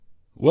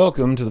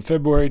Welcome to the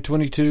February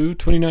 22,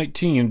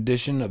 2019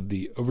 edition of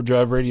the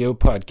Overdrive Radio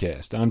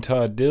Podcast. I'm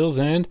Todd Dills,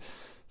 and,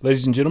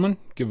 ladies and gentlemen,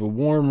 give a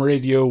warm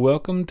radio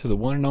welcome to the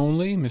one and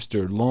only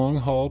Mr. Long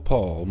Haul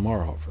Paul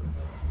Marhofer.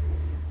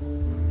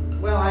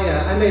 Well,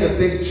 I made a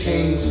big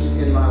change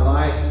in my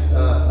life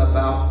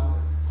about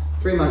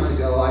 3 months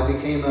ago. I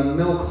became a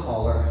milk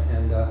hauler,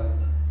 and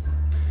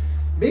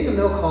being a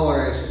milk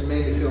hauler has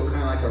made me feel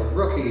kind of like a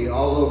rookie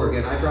all over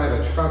again. I drive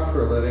a truck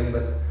for a living,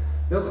 but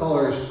milk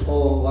haulers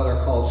pull what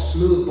are called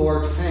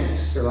smoothbore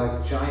tanks. They're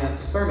like giant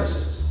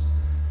thermoses.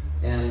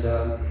 And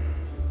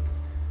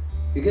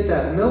you get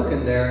that milk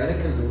in there and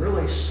it can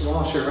really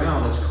slosh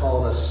around. It's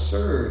called a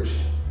surge.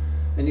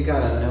 And you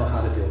gotta know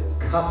how to do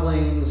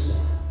couplings.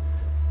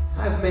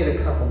 I've made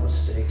a couple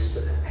mistakes,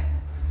 but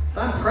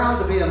I'm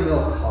proud to be a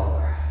milk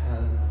hauler.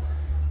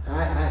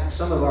 And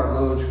some of our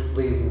loads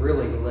leave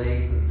really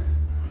late. And,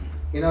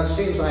 you know, it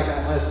seems like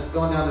I was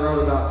going down the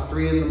road about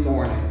 3 in the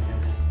morning.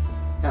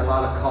 Had a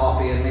lot of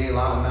coffee in me, a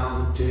lot of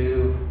Mountain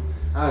Dew.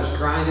 I was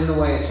grinding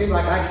away. It seemed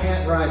like I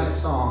can't write a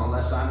song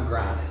unless I'm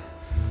grinding.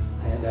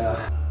 And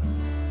I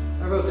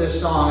wrote this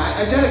song.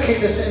 I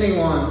dedicate this to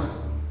anyone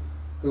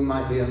who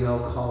might be a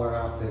milk hauler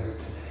out there today.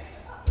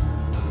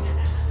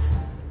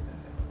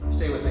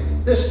 Stay with me.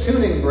 This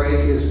tuning break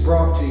is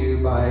brought to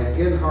you by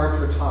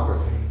Genhart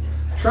Photography.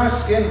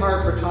 Trust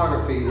Genhart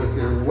Photography with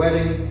your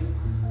wedding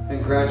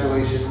and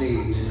graduation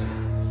needs.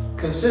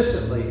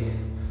 Consistently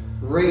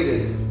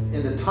rated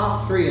in the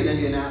top 3 in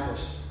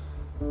Indianapolis.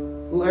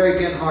 Larry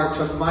Genhart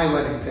took my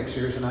wedding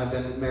pictures, and I've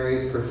been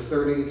married for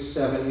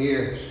 37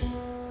 years.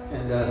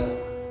 And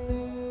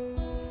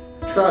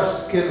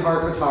trust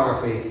Genhart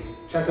Photography.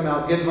 Check them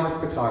out,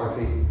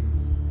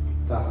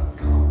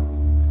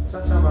 genhartphotography.com. Does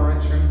that sound about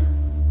right, Sherman?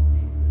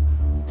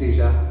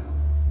 Deja.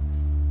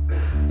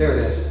 There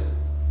it is.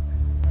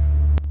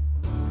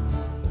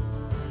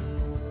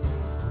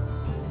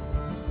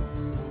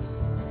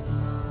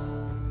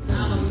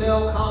 I'm a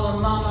milk hauler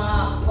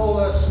mama. Pull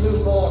a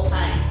smoothbore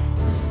tank.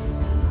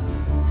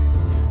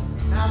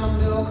 I'm a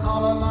milk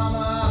hauler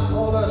mama,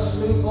 pull a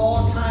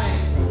smoothbore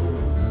tank.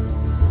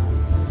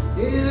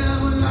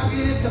 Yeah, when I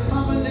get to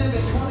pumping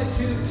every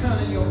 22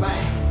 ton in your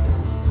bank.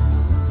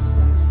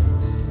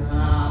 I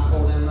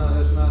pull in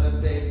mother,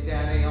 big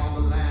daddy on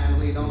the line.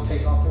 We don't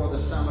take off for the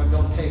summer,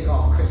 don't take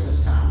off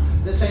Christmas time.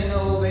 This ain't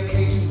no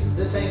vacation,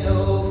 this ain't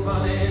no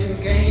fun and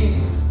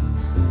games.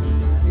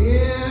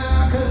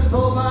 Yeah, 'cause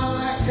bovine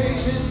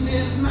lactation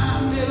is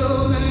my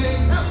middle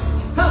name. Hup,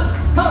 hup,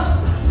 hup.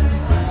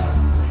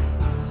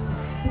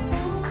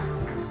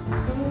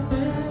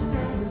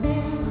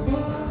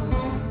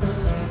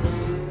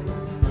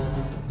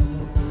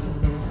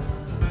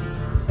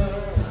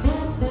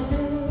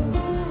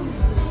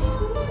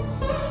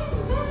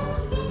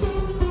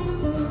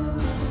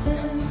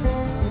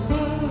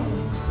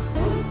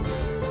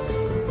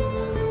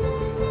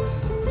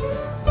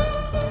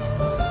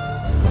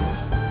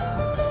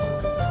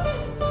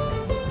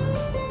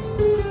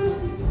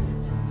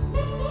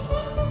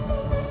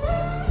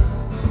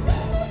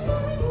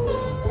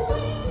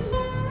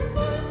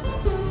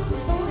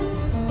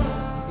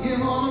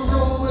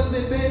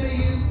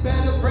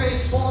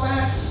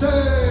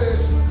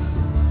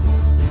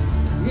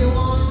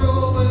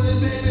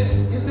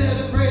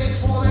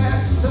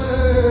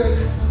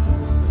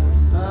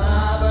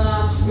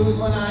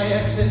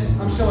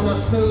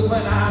 Smooth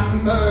when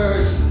I'm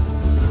merged.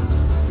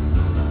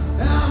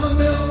 I'm a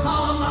milk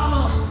hauler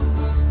mama.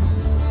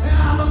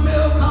 I'm a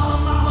milk hauler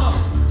mama.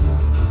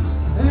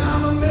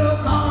 I'm a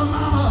milk hauler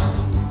mama.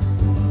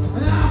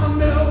 I'm a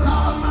milk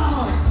hauler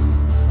mama.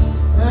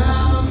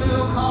 I'm a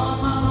milk hauler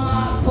mama. I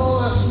pull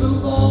a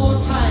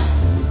smoothbore tank.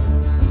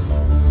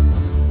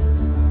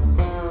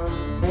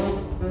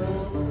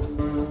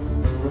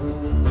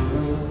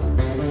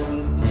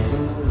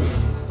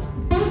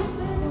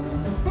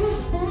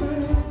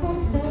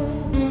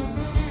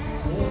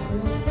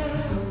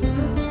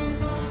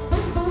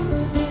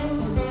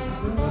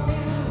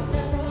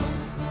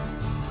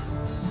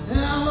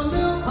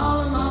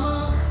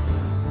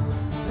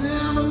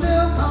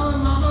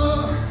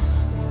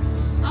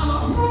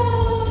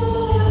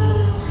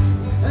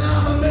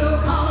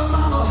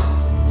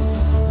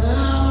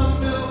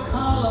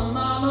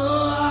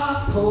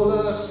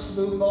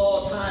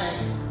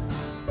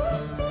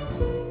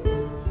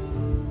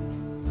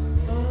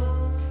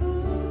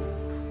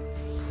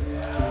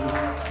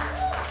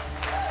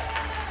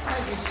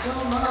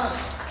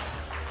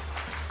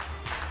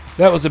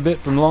 That was a bit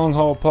from Long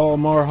Haul Paul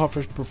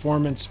Marhofer's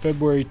performance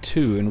February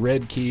 2 in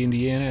Red Key,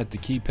 Indiana at the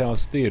Key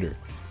Palace Theater,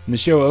 in the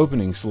show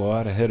opening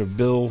slot ahead of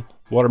Bill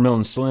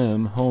Watermelon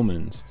Slim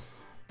Homans.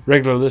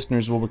 Regular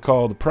listeners will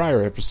recall the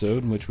prior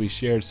episode in which we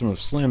shared some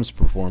of Slim's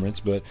performance,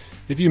 but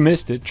if you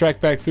missed it, track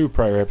back through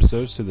prior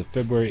episodes to the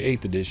February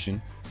 8th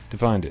edition to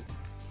find it.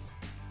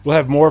 We'll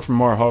have more from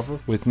Marhofer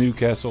with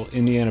Newcastle,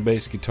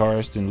 Indiana-based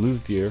guitarist and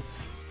luthier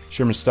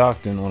Sherman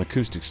Stockton on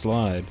acoustic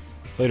slide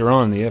later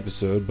on in the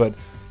episode, but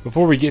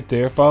before we get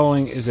there,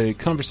 following is a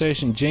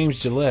conversation James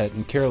Gillette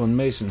and Carolyn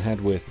Mason had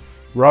with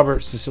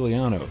Robert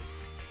Siciliano.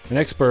 an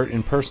expert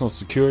in personal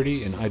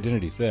security and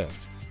identity theft.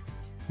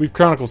 We've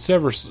chronicled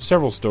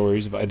several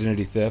stories of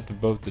identity theft of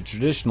both the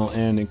traditional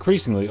and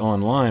increasingly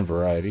online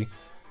variety.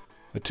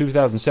 A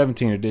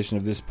 2017 edition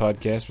of this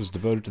podcast was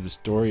devoted to the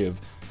story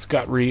of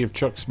Scott Reed of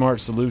Truck Smart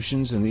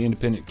Solutions and the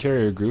Independent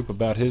Carrier Group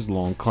about his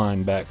long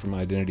climb back from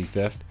identity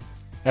theft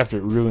after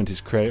it ruined his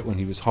credit when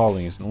he was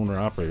hauling as an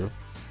owner-operator.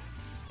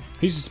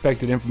 He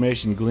suspected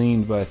information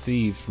gleaned by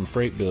thieves from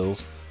freight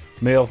bills,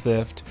 mail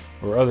theft,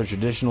 or other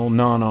traditional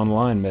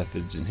non-online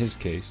methods in his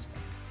case.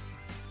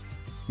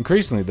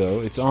 Increasingly,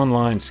 though, it's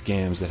online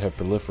scams that have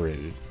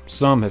proliferated.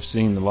 Some have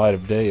seen the light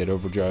of day at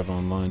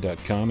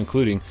overdriveonline.com,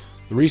 including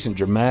the recent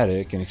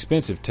dramatic and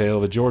expensive tale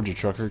of a Georgia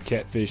trucker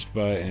catfished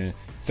by a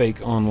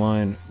fake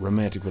online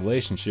romantic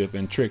relationship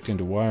and tricked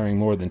into wiring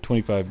more than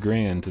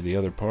 $25,000 to the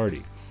other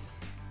party.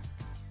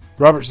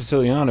 Robert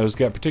Siciliano's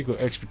got particular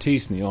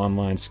expertise in the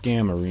online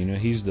scam arena.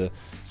 He's the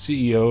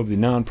CEO of the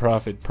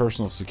nonprofit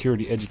personal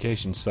security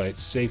education site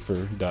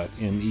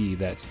Safer.me.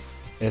 That's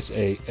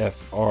SAFR.me.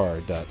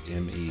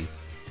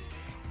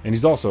 And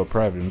he's also a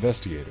private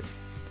investigator.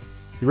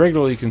 He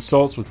regularly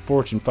consults with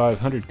Fortune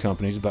 500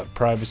 companies about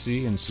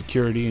privacy and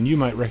security, and you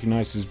might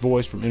recognize his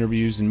voice from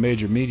interviews in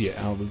major media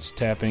outlets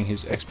tapping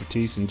his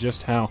expertise in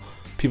just how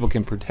people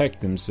can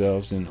protect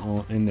themselves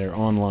in their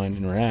online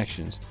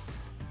interactions.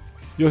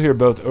 You'll hear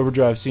both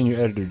Overdrive senior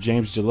editor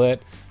James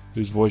Gillette,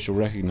 whose voice you'll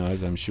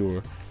recognize, I'm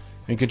sure,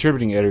 and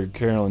contributing editor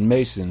Carolyn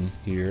Mason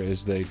here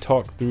as they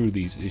talk through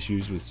these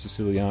issues with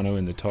Siciliano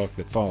in the talk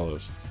that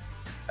follows.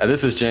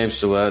 This is James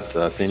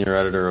Gillette, senior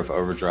editor of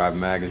Overdrive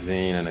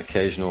magazine and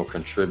occasional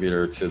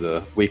contributor to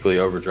the weekly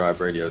Overdrive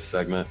radio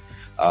segment.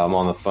 I'm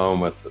on the phone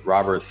with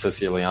Robert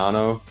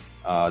Siciliano.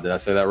 Did I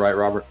say that right,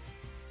 Robert?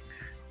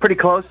 Pretty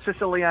close.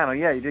 Siciliano.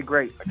 Yeah, you did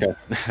great. Okay.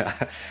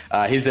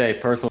 He's a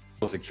personal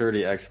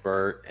security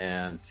expert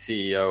and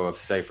CEO of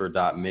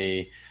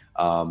Safer.me,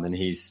 and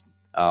he's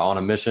on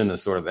a mission to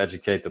sort of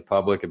educate the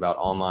public about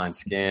online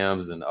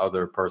scams and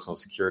other personal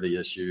security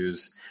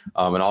issues.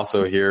 And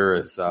also here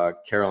is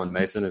Carolyn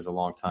Mason, who's a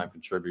longtime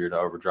contributor to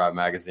Overdrive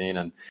magazine.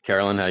 And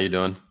Carolyn, how you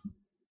doing?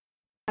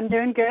 I'm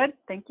doing good.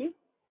 Thank you.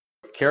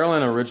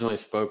 Carolyn originally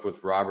spoke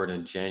with Robert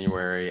in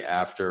January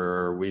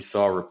after we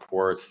saw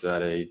reports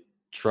that a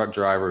truck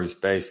driver who's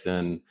based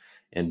in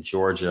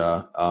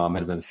Georgia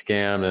had been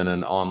scammed in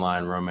an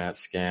online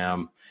romance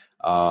scam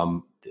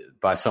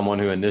by someone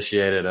who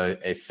initiated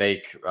a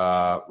fake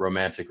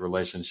romantic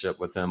relationship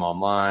with him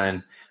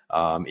online,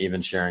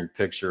 even sharing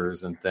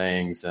pictures and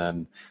things,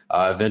 and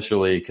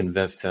eventually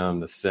convinced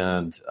him to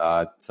send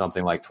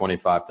something like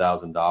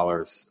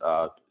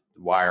 $25,000,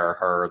 wire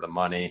her the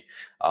money,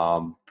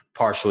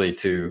 partially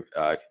to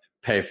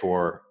pay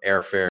for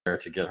airfare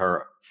to get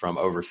her from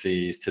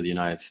overseas to the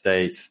United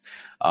States.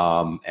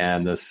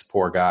 And this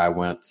poor guy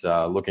went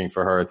looking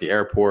for her at the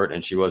airport,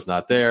 and she was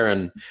not there,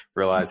 and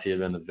realized he had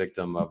been the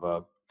victim of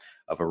a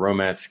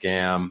romance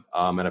scam.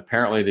 And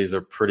apparently these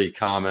are pretty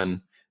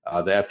common.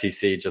 The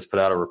FTC just put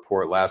out a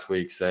report last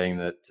week saying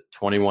that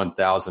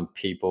 21,000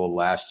 people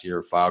last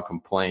year filed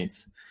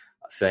complaints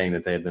saying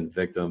that they had been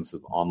victims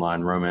of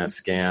online romance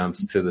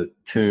scams to the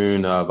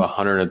tune of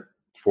 $143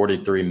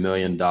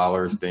 million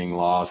being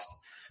lost.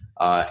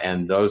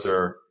 And those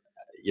are,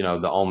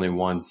 the only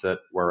ones that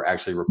were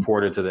actually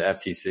reported to the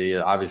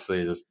FTC.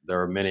 Obviously,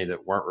 there are many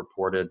that weren't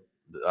reported.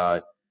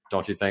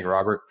 Don't you think,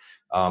 Robert?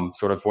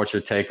 Sort of what's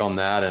your take on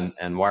that,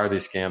 and why are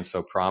these scams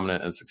so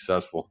prominent and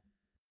successful?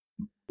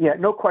 Yeah,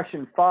 no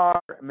question.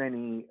 Far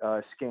many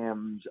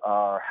scams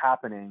are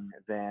happening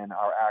than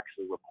are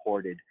actually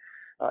reported.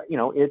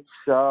 It's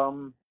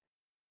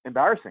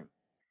embarrassing.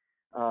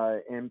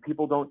 And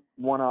people don't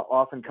want to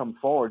often come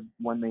forward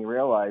when they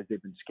realize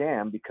they've been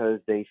scammed because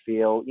they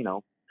feel,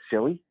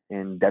 silly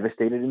and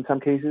devastated in some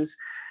cases.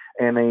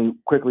 And they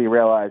quickly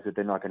realize that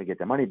they're not going to get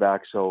their money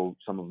back. So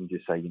some of them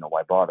just say,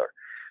 why bother?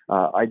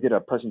 I did a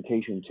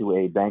presentation to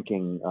a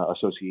banking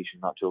association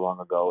not too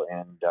long ago,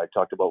 and I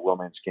talked about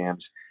romance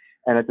scams.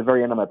 And at the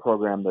very end of my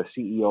program, the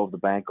CEO of the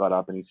bank got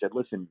up and he said,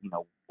 listen,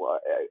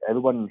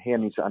 everyone here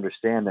needs to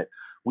understand that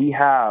we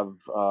have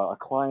a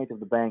client of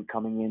the bank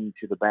coming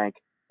into the bank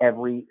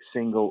every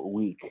single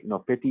week,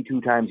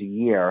 52 times a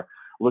year,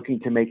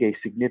 looking to make a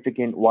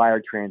significant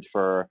wire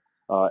transfer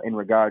in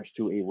regards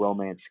to a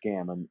romance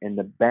scam. And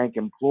the bank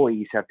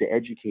employees have to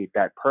educate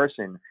that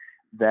person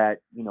that,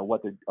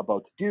 what they're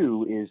about to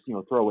do is,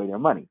 throw away their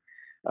money.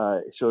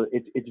 So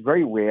it's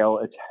very real.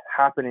 It's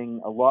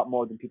happening a lot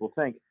more than people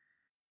think.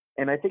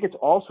 And I think it's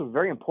also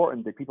very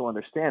important that people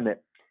understand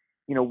that,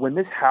 when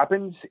this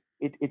happens,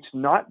 it's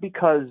not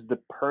because the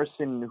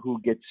person who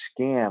gets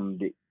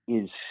scammed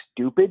is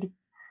stupid.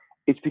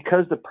 It's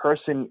because the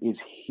person is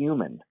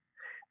human.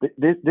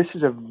 This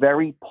is a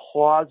very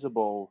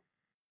plausible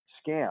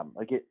scam.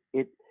 Like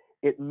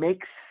it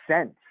makes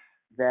sense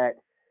that,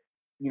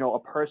 a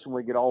person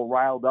would get all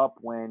riled up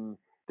when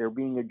they're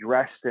being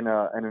addressed in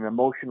an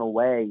emotional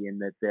way,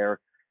 and that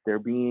they're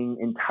being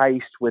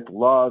enticed with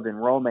love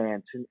and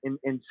romance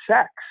and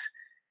sex.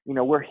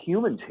 We're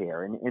humans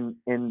here,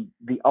 and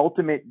the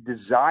ultimate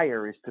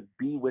desire is to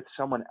be with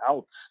someone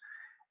else.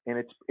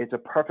 and it's a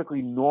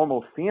perfectly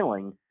normal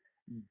feeling,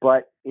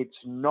 but it's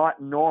not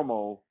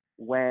normal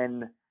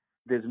when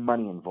there's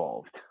money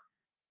involved.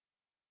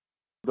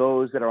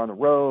 Those that are on the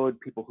road,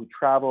 people who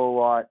travel a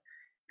lot,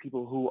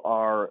 people who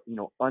are,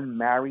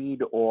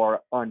 unmarried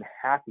or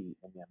unhappy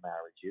in their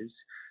marriages,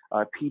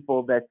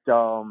 people that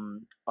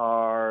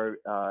are,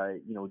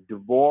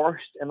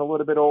 divorced and a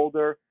little bit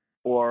older,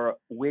 or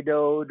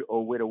widowed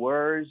or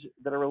widowers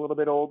that are a little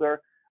bit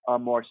older, are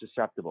more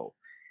susceptible.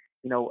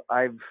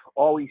 I've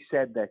always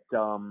said that,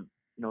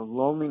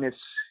 loneliness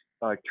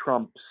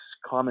trumps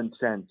common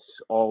sense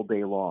all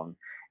day long,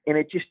 and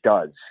it just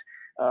does.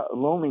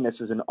 Loneliness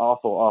is an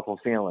awful, awful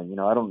feeling.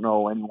 I don't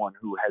know anyone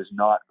who has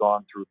not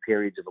gone through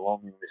periods of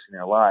loneliness in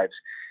their lives.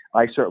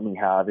 I certainly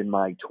have in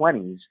my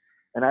 20s,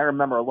 and I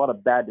remember a lot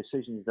of bad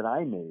decisions that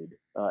I made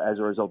as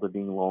a result of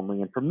being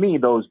lonely. And for me,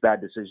 those bad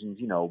decisions,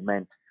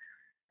 meant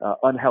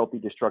unhealthy,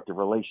 destructive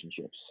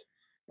relationships.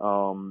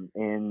 For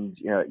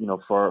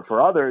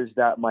others,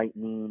 that might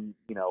mean,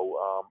 a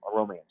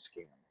romance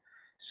scam.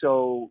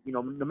 So,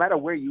 no matter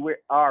where you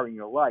are in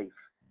your life,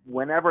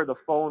 whenever the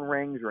phone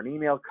rings or an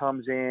email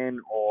comes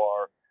in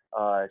or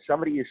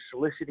somebody is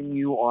soliciting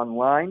you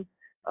online,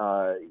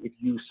 if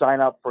you sign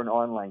up for an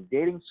online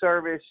dating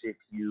service, if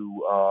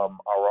you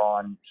are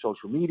on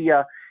social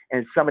media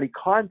and somebody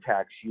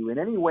contacts you in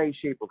any way,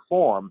 shape, or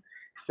form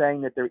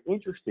saying that they're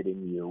interested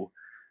in you,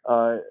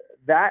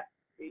 that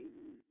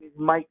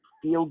might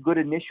feel good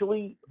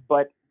initially,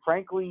 but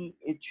frankly,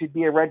 it should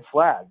be a red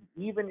flag.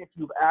 Even if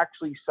you've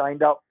actually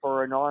signed up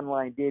for an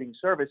online dating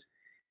service,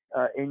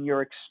 and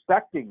you're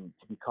expecting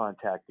to be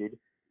contacted,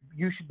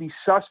 you should be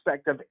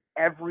suspect of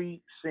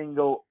every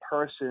single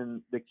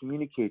person that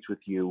communicates with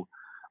you,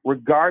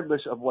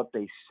 regardless of what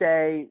they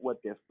say,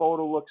 what their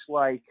photo looks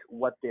like,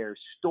 what their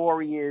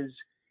story is.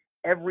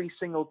 Every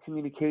single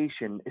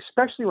communication,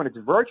 especially when it's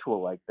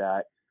virtual like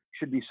that,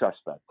 should be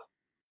suspect.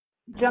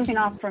 Jumping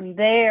off from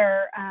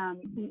there,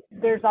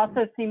 there's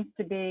also seems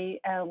to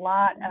be a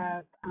lot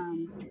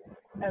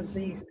of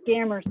these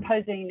scammers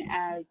posing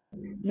as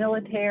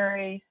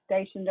military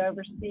stationed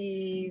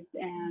overseas,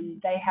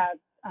 and they have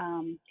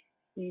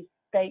these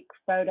fake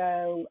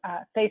photo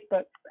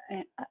Facebook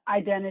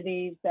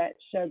identities that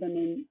show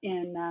them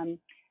in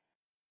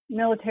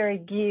military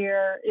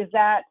gear. Is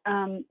that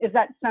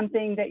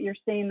something that you're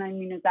seeing? I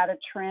mean, is that a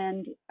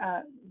trend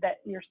that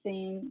you're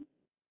seeing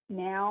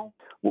now?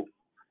 Well,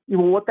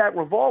 what that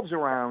revolves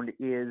around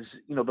is,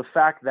 the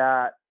fact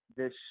that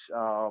this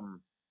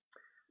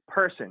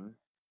person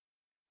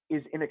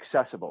is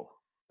inaccessible.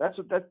 That's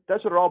what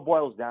it all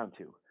boils down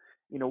to.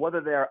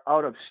 Whether they're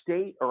out of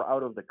state or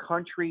out of the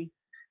country,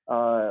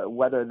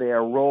 whether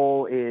their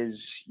role is,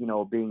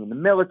 being in the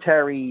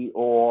military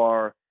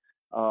or,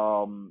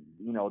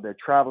 they're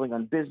traveling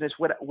on business,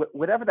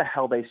 whatever the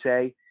hell they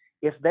say,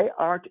 if they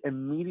aren't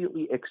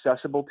immediately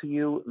accessible to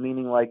you,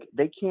 meaning like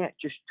they can't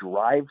just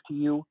drive to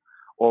you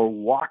or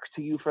walk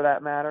to you for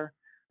that matter,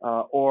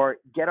 or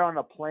get on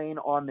a plane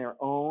on their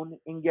own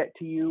and get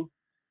to you,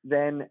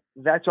 then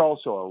that's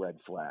also a red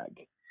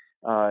flag.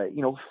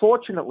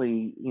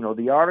 Fortunately,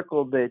 the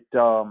article that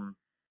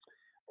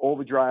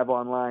Overdrive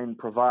Online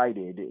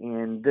provided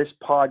in this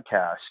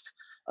podcast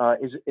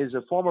is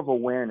a form of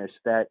awareness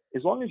that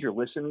as long as you're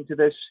listening to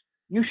this,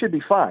 you should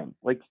be fine.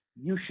 Like,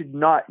 you should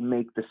not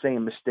make the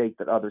same mistake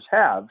that others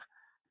have,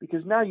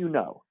 because now you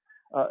know.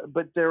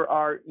 But there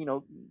are,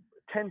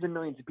 tens of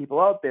millions of people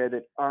out there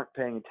that aren't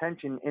paying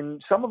attention,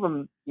 and some of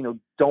them,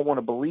 don't want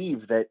to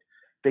believe that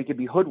they could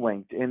be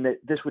hoodwinked and that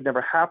this would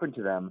never happen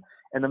to them.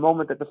 And the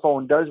moment that the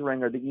phone does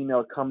ring or the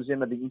email comes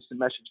in or the instant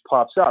message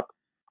pops up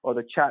or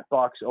the chat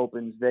box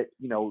opens that,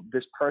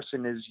 this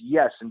person is,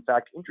 yes, in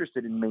fact,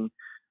 interested in me,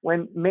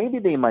 when maybe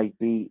they might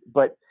be,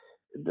 but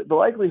the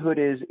likelihood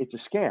is it's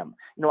a scam.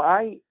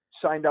 I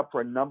signed up for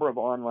a number of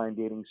online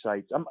dating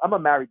sites. I'm a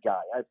married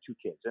guy. I have 2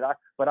 kids,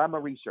 but I'm a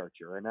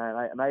researcher and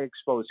I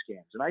expose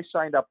scams. And I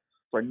signed up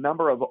for a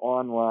number of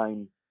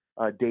online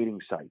dating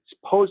sites,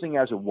 posing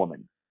as a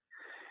woman.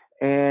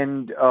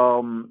 And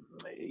and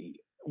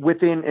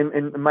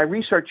my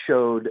research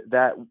showed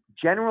that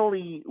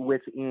generally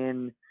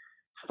within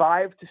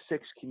 5 to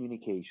 6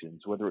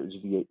 communications, whether it was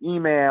via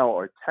email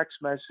or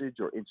text message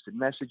or instant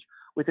message,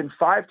 within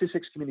 5 to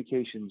 6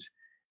 communications,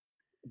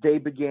 they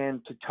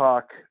began to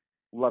talk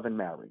love and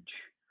marriage.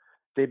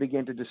 They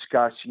began to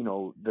discuss,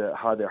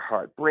 how their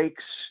heart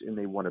breaks and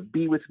they want to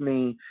be with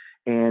me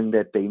and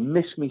that they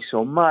miss me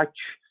so much.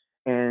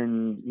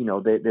 And,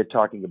 they're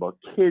talking about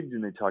kids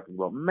and they're talking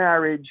about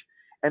marriage.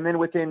 And then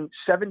within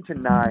 7 to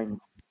 9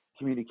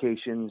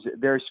 communications,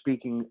 they're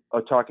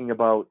talking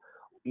about,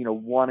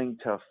 wanting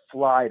to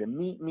fly to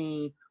meet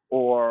me,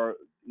 or,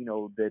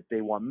 that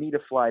they want me to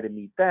fly to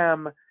meet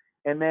them.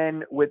 And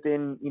then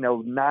within,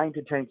 9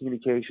 to 10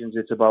 communications,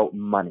 it's about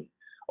money.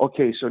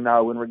 Okay, so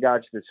now in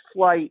regards to this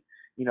flight,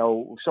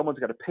 someone's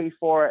got to pay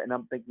for it. And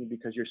I'm thinking,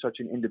 because you're such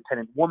an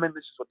independent woman,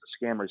 this is what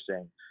the scammer is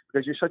saying.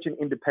 Because you're such an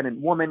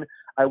independent woman,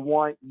 I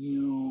want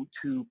you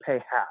to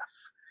pay half.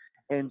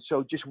 And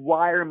so just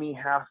wire me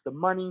half the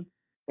money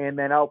and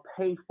then I'll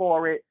pay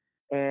for it.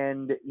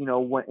 and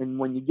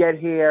when you get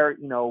here,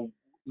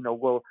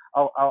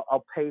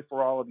 I'll pay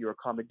for all of your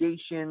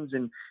accommodations,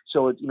 and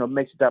so it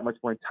makes it that much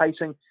more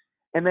enticing.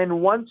 And then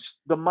once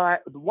the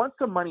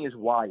money is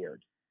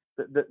wired,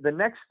 the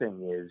next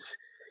thing is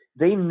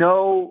they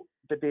know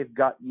that they've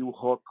got you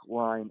hook,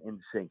 line, and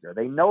sinker.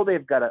 They know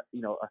they've got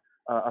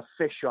a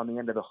fish on the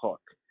end of the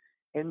hook,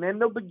 and then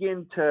they'll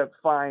begin to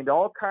find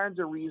all kinds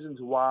of reasons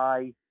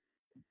why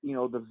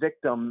the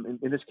victim,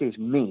 in this case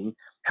me,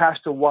 has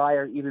to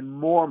wire even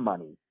more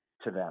money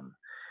to them,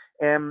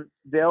 and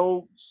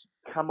they'll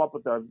come up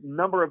with a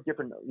number of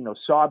different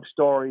sob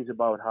stories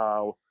about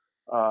how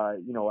I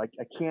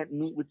can't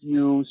meet with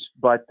you,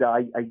 but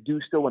I do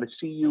still want to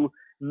see you.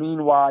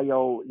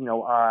 Meanwhile,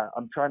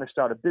 I'm trying to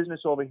start a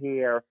business over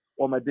here,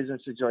 or my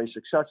business is very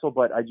successful,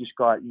 but I just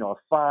got a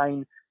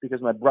fine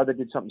because my brother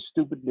did something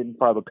stupid and didn't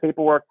file the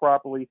paperwork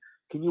properly.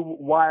 Can you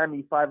wire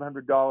me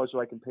 $500 so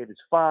I can pay this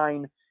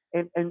fine?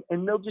 And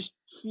they'll just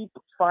keep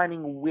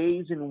finding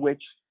ways in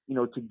which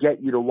to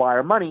get you to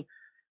wire money.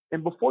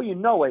 And before you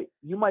know it,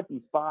 you might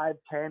be $5,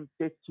 $10,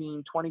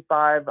 $15,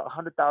 $25,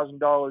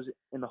 $100,000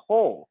 in the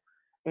hole,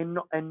 and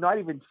not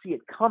even see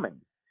it coming.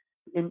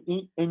 And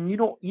you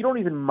don't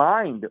even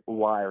mind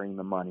wiring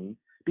the money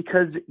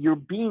because you're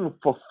being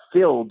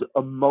fulfilled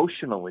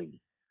emotionally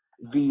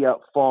via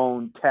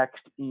phone,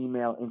 text,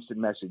 email, instant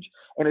message.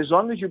 And as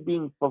long as you're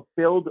being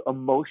fulfilled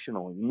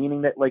emotionally,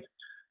 meaning that like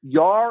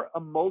your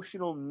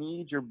emotional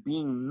needs are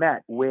being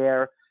met,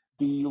 where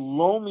the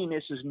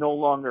loneliness is no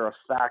longer a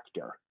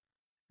factor,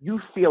 you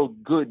feel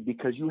good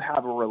because you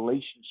have a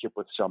relationship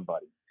with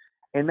somebody.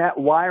 And that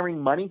wiring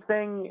money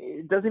thing,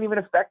 it doesn't even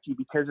affect you,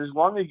 because as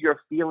long as you're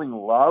feeling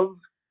love,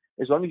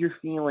 as long as you're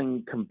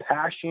feeling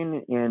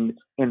compassion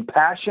and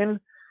passion,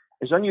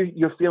 as long as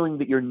you're feeling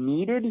that you're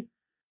needed,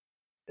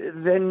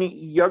 then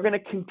you're going to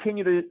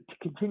continue to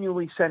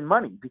continually send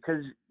money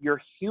because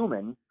you're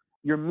human.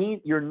 Your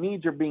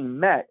needs are being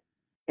met,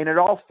 and it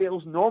all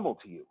feels normal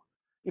to you.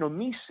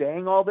 Me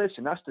saying all this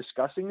and us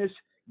discussing this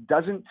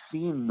doesn't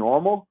seem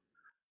normal,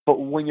 but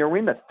when you're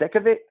in the thick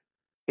of it,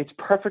 it's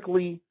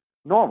perfectly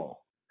normal.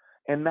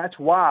 And that's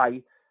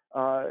why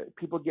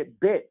people get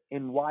bit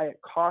and why it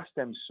costs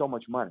them so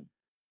much money.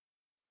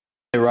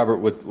 Hey, Robert,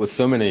 with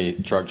so many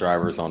truck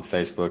drivers on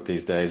Facebook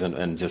these days,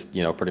 and just,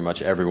 pretty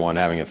much everyone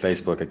having a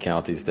Facebook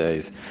account these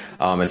days,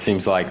 it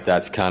seems like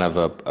that's kind of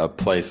a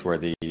place where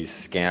these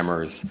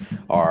scammers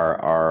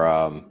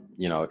are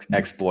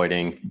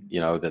exploiting,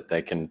 that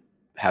they can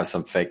have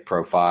some fake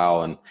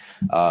profile and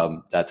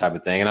that type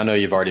of thing. And I know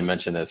you've already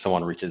mentioned that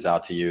someone reaches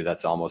out to you,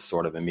 that's almost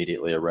sort of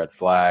immediately a red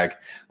flag.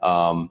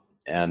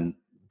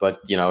 But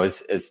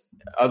is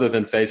other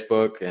than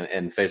Facebook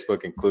and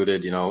Facebook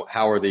included,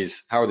 how are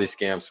these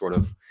scams sort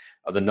of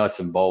the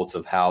nuts and bolts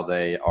of how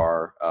they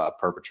are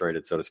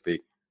perpetrated, so to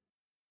speak?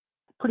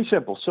 Pretty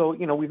simple. So,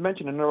 we've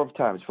mentioned a number of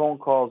times, phone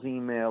calls,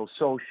 emails,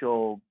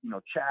 social,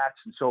 chats,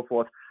 and so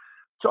forth.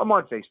 So I'm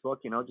on Facebook,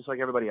 just like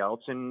everybody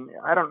else, and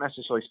I don't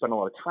necessarily spend a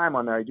lot of time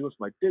on there. I do it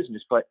for my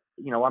business, but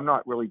I'm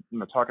not really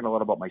talking a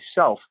lot about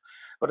myself.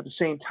 But at the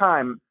same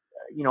time,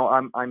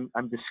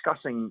 I'm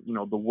discussing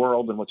the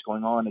world and what's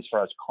going on as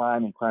far as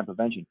crime and crime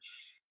prevention.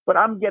 But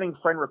I'm getting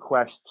friend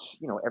requests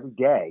every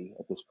day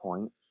at this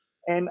point,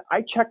 and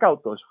I check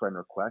out those friend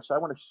requests. I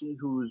want to see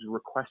who's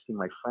requesting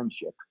my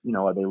friendship.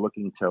 Are they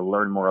looking to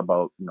learn more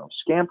about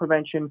scam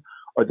prevention?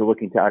 Are they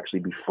looking to actually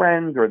be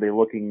friends? Or are they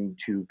looking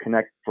to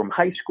connect from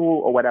high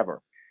school or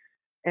whatever?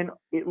 And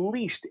at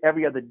least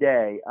every other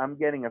day, I'm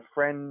getting a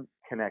friend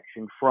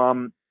connection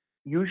from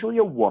usually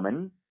a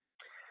woman.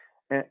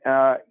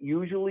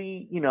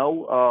 Usually, as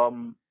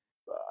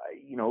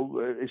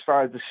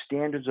far as the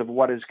standards of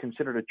what is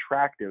considered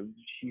attractive,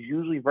 she's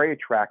usually very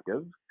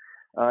attractive.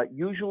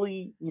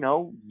 Usually,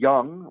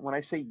 young. When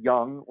I say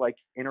young, like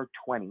in her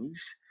 20s,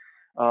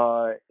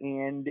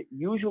 and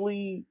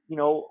usually,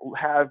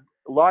 have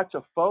lots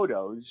of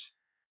photos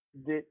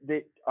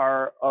that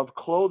are of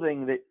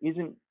clothing that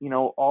isn't,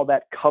 all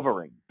that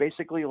covering.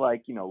 Basically,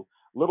 like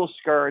little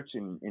skirts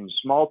and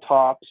small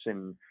tops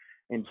and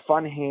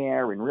fun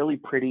hair and really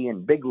pretty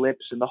and big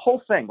lips and the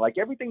whole thing, like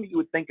everything that you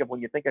would think of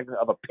when you think of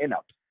a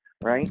pinup,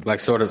 right? Like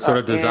sort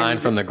of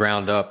designed from the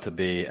ground up to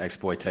be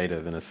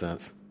exploitative in a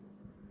sense.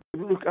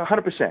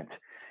 100%.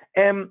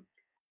 And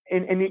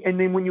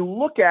then when you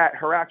look at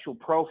her actual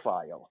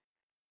profile,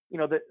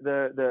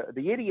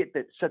 the idiot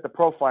that set the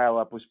profile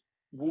up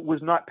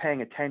was not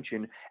paying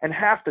attention, and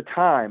half the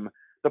time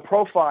the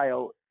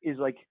profile is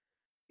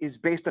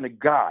based on a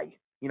guy.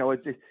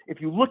 If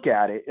you look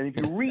at it and if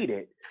you read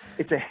it,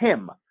 it's a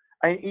him,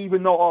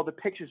 even though all the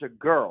pictures are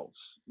girls,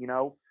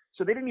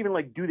 so they didn't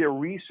even do their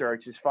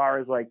research as far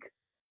as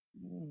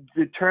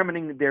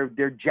determining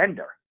their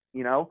gender,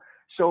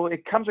 so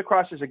it comes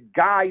across as a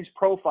guy's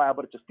profile,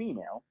 but it's a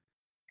female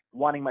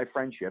wanting my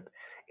friendship.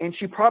 And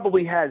she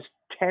probably has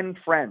 10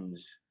 friends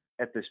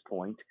at this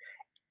point,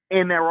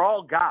 and they're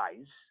all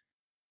guys,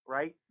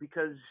 right?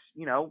 Because,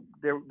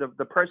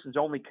 the person's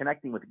only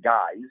connecting with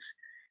guys.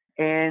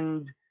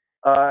 And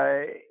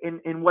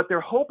what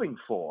they're hoping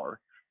for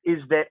is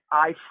that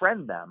I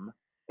friend them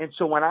And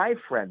so when I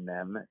friend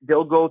them,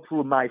 they'll go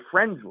through my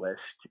friends list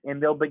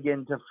and they'll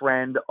begin to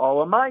friend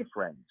all of my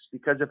friends.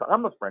 Because if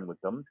I'm a friend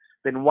with them,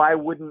 then why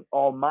wouldn't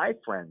all my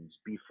friends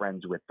be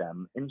friends with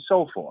them, and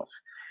so forth?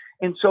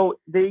 And so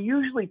they're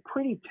usually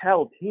pretty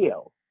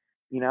telltale,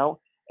 you know.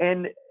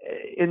 And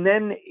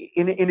then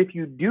if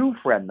you do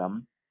friend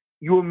them,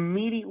 you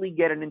immediately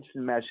get an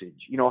instant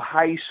message. You know,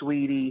 hi,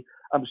 sweetie.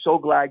 I'm so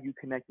glad you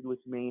connected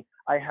with me.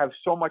 I have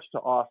so much to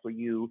offer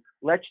you.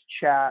 Let's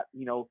chat.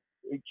 You know,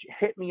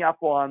 hit me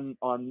up on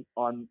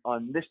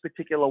this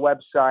particular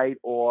website,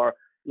 or,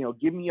 you know,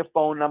 give me your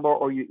phone number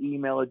or your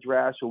email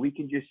address, or we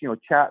can just, you know,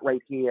 chat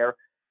right here.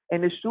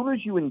 And as soon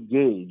as you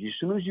engage, as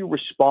soon as you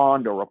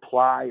respond or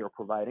reply or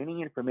provide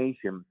any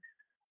information,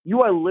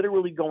 you are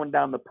literally going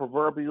down the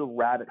proverbial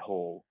rabbit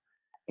hole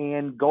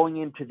and going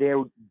into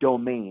their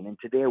domain,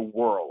 into their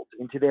world,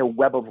 into their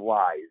web of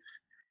lies.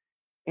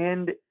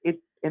 And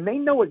they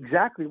know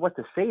exactly what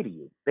to say to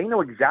you. They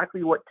know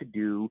exactly what to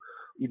do.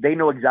 They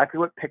know exactly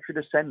what picture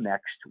to send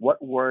next,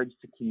 what words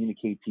to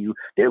communicate to you.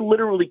 They're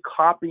literally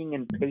copying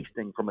and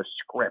pasting from a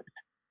script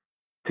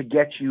to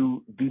get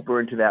you deeper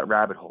into that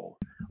rabbit hole.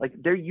 Like,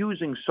 they're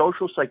using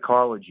social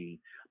psychology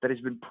that has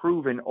been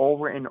proven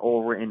over and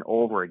over and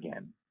over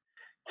again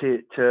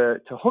to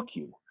hook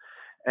you.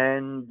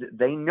 And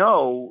they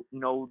know, you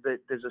know, that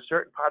there's a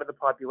certain part of the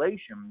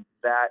population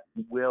that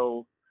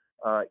will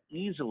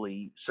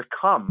easily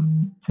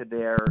succumb to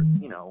their,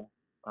 you know,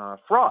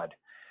 fraud.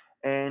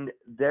 And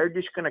they're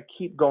just going to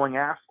keep going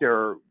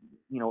after,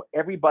 you know,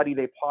 everybody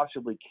they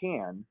possibly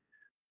can.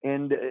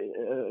 And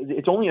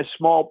it's only a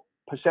small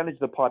percentage of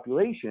the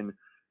population,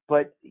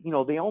 but, you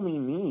know, they only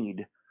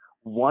need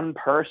one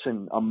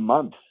person a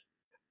month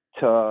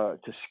to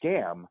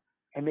scam,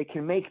 and they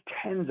can make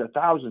tens of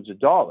thousands of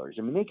dollars.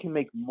 I mean, they can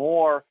make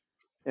more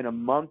in a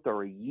month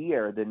or a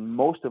year than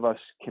most of us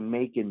can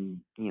make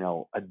in, you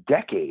know, a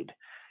decade,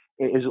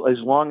 as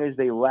long as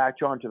they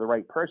latch on to the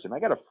right person. I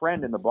got a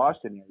friend in the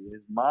Boston area.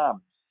 His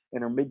mom,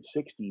 in her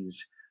mid-60s,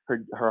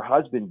 her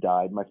husband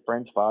died. My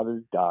friend's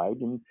father died,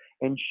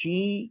 and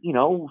she, you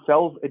know,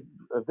 fell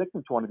a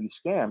victim to one of these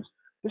scams.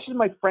 This is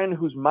my friend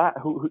who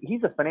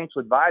he's a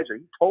financial advisor.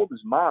 He told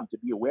his mom to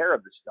be aware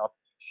of this stuff.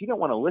 She didn't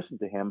want to listen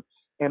to him,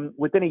 and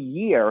within a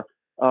year,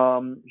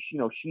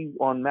 she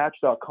on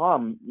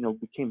Match.com, you know,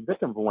 became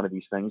victim of one of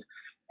these things,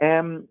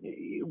 and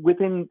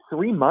within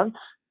 3 months,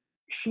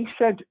 she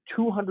sent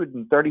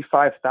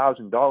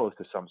 $235,000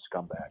 to some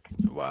scumbag.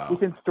 Wow!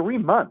 Within 3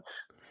 months.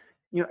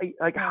 You know,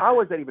 like, how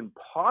is that even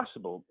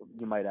possible,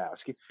 you might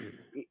ask?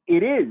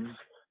 It is,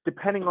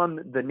 depending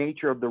on the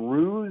nature of the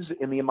ruse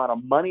and the amount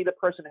of money the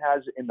person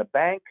has in the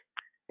bank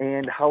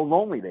and how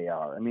lonely they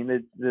are. I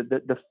mean,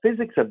 the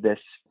physics of this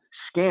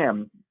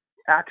scam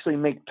actually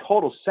make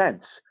total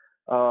sense,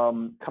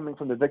 coming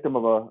from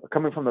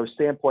the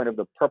standpoint of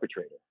the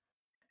perpetrator.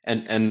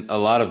 And a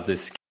lot of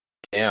these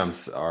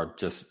scams are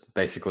just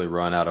basically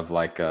run out of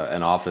like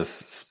an office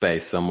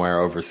space somewhere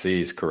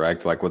overseas,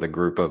 correct? Like with a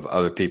group of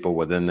other people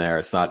within there.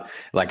 It's not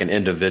like an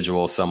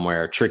individual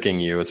somewhere tricking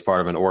you. It's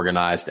part of an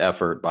organized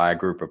effort by a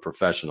group of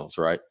professionals,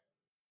 right?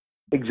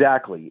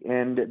 Exactly.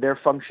 And they're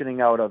functioning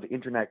out of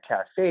internet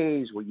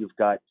cafes where you've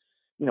got,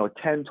 you know,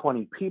 10,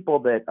 20 people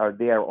that are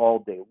there all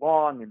day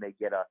long, and they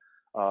get a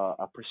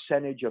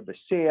percentage of the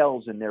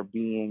sales, and they're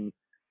being,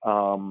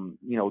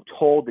 you know,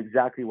 told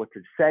exactly what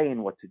to say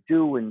and what to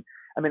do. And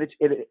I mean,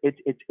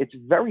 it's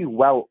very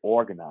well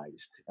organized.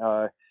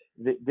 I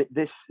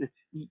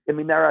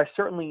mean, there are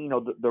certainly, you know,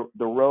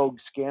 the rogue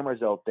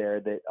scammers out there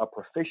that are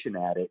proficient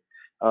at it.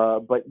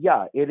 But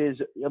yeah, it is.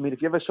 I mean,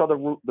 if you ever saw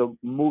the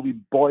movie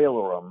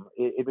Boiler Room,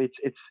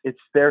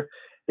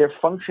 they're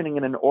functioning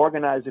in an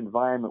organized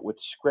environment with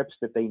scripts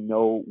that they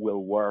know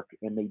will work,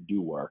 and they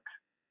do work.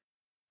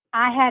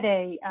 I had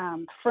a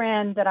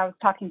friend that I was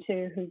talking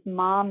to whose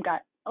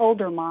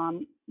older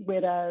mom,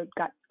 widow,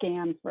 got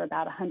scammed for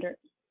about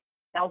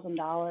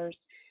 $100,000.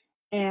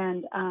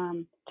 And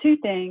two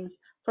things.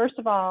 First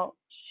of all,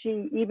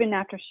 even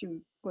after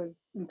she was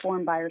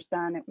informed by her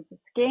son it was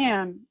a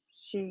scam,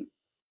 she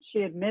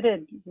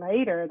admitted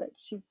later that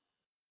she,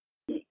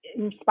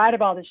 in spite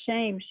of all the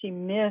shame, she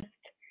missed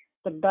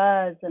the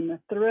buzz and the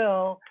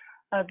thrill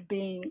of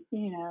being,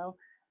 you know,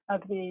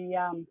 of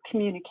the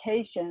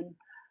communication.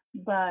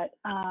 But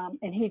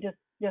and he just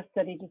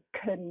said he just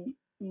couldn't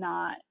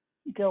not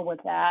deal with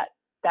that.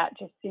 That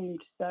just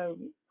seemed so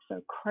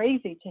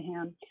crazy to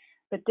him.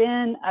 But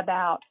then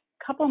about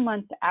a couple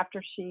months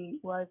after she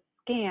was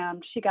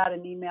scammed, she got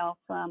an email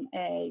from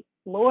a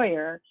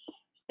lawyer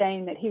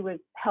saying that he was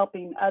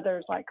helping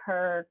others like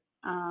her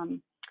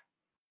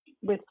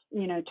with,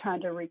 you know,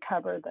 trying to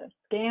recover the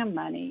scam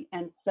money.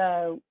 And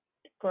so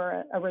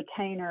for a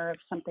retainer of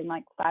something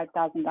like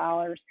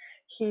 $5,000,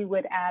 he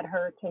would add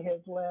her to his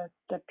list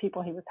of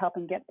people he was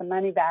helping get the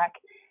money back.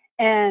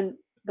 And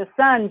the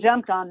son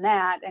jumped on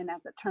that, and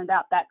as it turned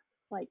out, that's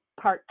like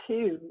part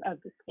two of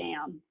the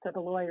scam. So the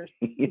lawyers,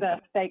 the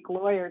fake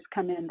lawyers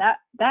come in.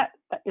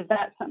 Is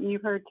that something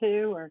you've heard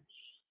too, or?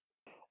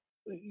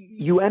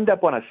 You end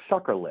up on a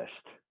sucker list.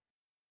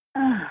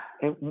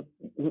 And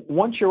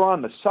once you're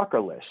on the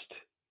sucker list,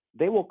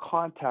 they will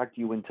contact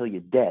you until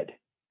you're dead.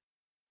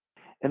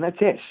 And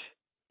that's it.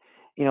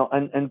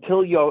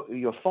 Until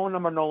your phone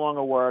number no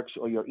longer works,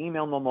 or your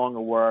email no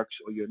longer works,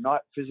 or you're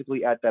not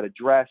physically at that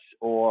address,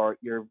 or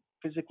you're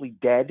physically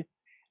dead,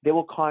 they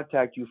will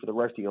contact you for the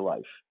rest of your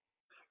life.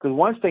 Because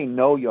once they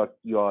know you're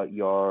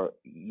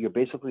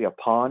basically a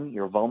pawn,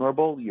 you're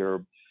vulnerable,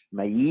 you're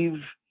naive,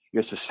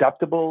 you're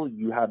susceptible,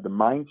 you have the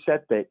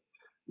mindset that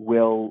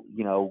will,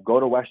 go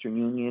to Western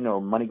Union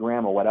or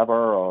MoneyGram or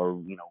whatever, or,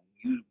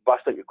 you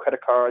bust out your credit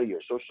card,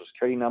 your social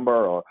security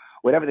number, or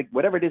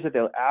whatever it is that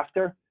they're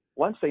after.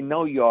 Once they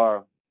know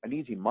you're an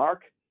easy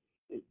mark,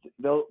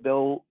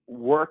 they'll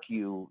work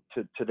you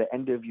to the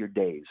end of your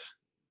days.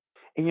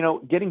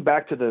 And, getting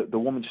back to the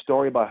woman's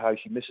story about how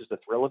she misses the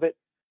thrill of it,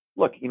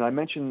 look, I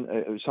mentioned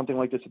something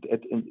like this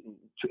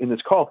in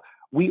this call.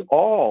 We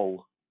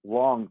all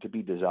long to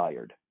be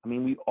desired. I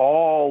mean, we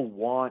all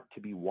want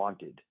to be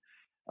wanted.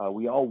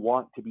 We all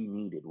want to be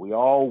needed. We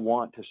all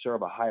want to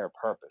serve a higher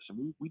purpose.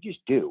 And we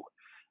just do.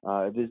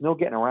 There's no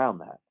getting around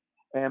that.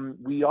 And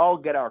we all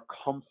get our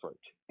comfort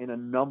in a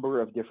number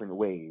of different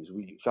ways.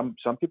 Some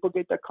people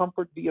get that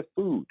comfort via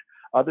food.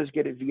 Others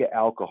get it via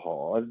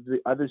alcohol.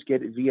 Others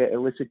get it via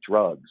illicit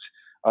drugs.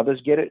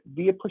 Others get it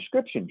via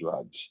prescription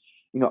drugs.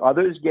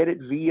 Others get it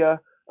via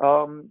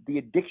the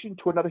addiction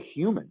to another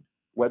human,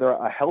 whether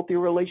a healthy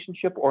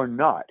relationship or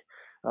not.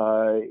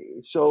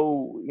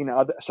 Some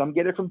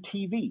get it from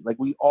TV. Like,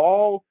 we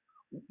all,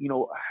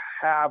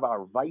 have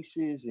our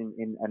vices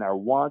and our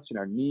wants and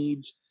our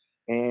needs.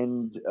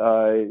 And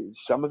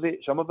some of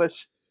us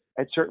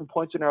at certain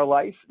points in our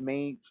life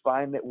may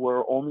find that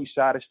we're only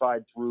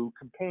satisfied through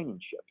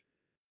companionship.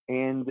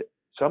 And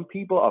some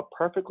people are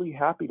perfectly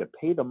happy to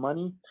pay the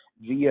money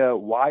via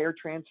wire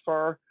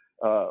transfer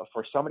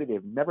for somebody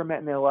they've never met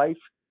in their life.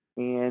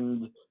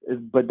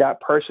 But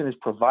that person is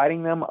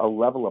providing them a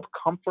level of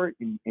comfort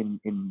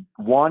in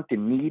want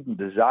and need and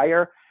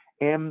desire.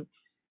 And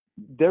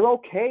they're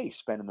okay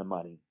spending the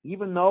money,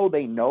 even though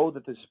they know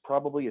that this is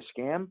probably a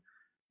scam.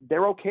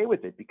 They're okay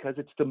with it because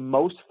it's the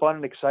most fun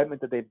and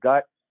excitement that they've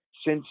got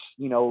since,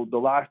 the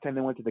last time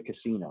they went to the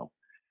casino.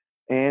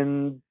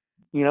 And,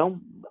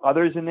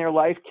 others in their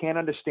life can't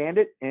understand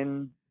it.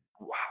 And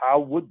how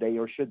would they,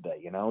 or should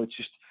they?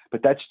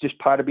 But that's just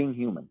part of being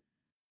human.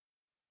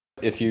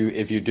 If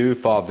you do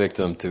fall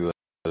victim to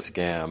a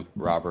scam,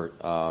 Robert,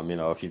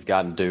 if you've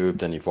gotten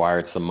duped and you've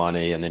wired some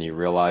money and then you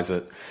realize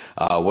it,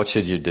 what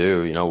should you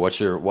do?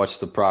 What's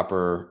the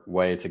proper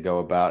way to go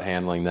about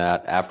handling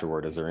that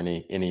afterward? Is there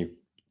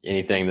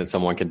anything that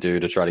someone can do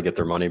to try to get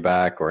their money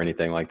back or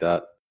anything like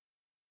that?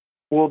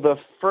 Well, the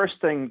first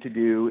thing to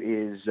do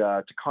is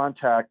to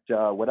contact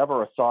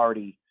whatever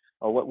authority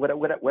or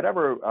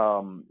whatever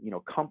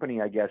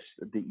company, I guess,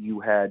 that you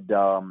had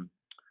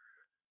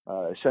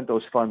sent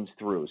those funds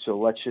through. So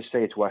let's just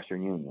say it's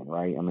Western Union,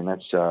 right? I mean,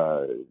 that's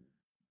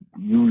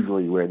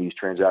usually where these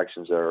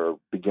transactions are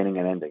beginning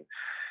and ending.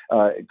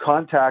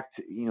 Contact,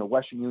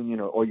 Western Union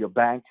or your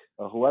bank,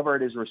 or whoever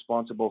it is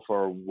responsible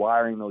for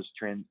wiring those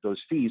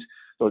fees,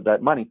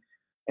 that money,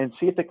 and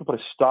see if they can put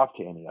a stop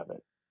to any of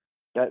it.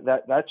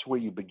 That's where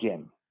you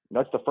begin.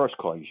 That's the first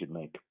call you should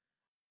make.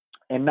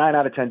 And 9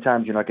 out of 10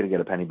 times you're not going to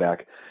get a penny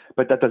back,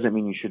 but that doesn't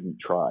mean you shouldn't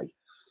try.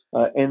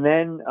 And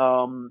then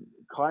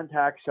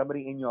contact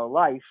somebody in your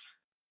life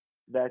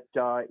that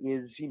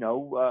is,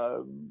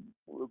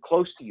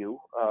 close to you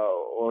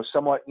or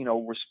somewhat,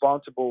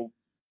 responsible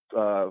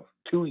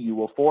to you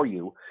or for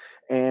you,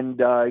 and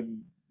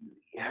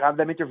have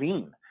them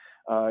intervene.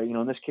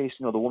 In this case,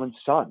 the woman's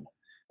son.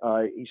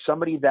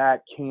 Somebody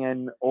that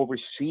can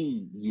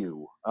oversee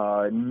you,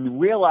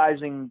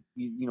 realizing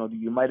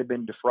you might have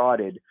been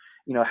defrauded.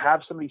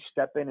 Have somebody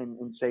step in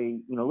and say,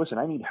 listen,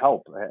 I need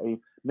help.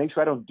 Make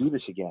sure I don't do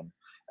this again.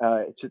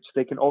 So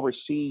they can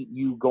oversee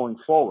you going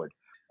forward.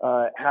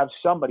 Have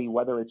somebody,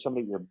 whether it's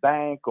somebody at your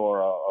bank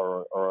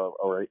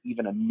or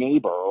even a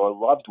neighbor or a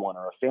loved one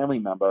or a family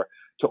member,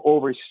 to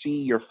oversee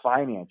your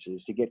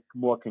finances, to get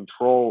more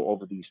control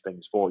over these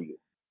things for you.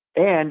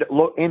 And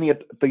look in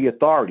the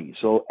authorities,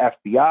 so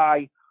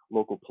FBI,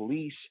 local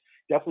police.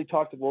 Definitely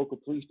talk to the local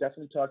police.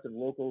 Definitely talk to the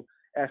local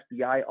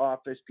FBI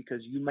office,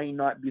 because you may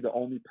not be the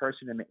only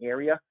person in the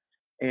area.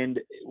 And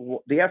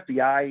the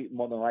FBI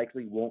more than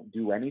likely won't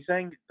do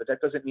anything, but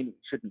that doesn't mean you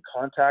shouldn't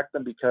contact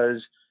them,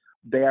 because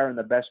they are in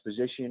the best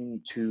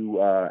position to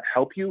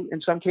help you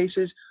in some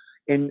cases.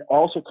 And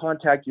also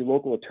contact your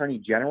local attorney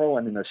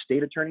general. The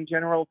state attorney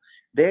general.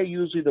 They're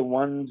usually the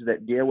ones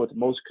that deal with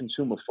most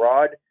consumer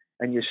fraud.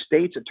 And your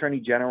state's attorney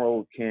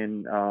general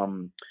can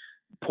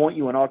point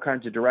you in all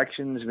kinds of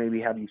directions, maybe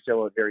have you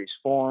fill out various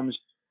forms,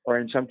 or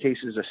in some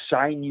cases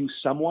assign you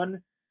someone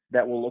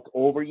that will look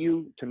over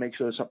you to make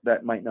sure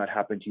that might not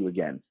happen to you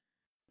again.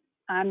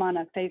 I'm on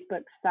a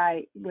Facebook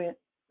site with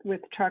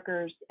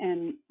truckers,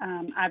 and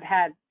I've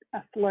had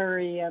a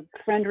flurry of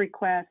friend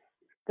requests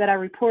that I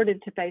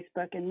reported to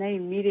Facebook, and they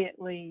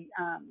immediately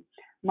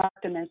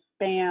marked them as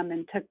spam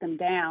and took them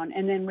down.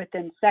 And then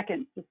within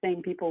seconds, the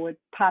same people would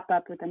pop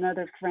up with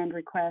another friend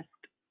request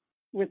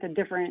with a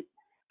different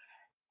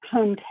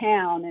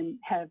hometown and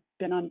have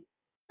been on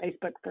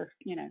Facebook for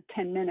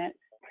 10 minutes.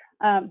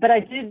 But I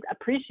did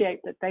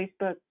appreciate that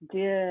Facebook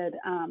did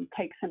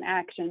take some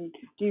action.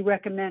 Do you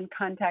recommend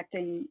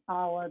contacting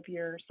all of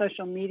your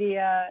social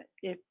media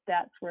if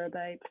that's where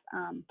they've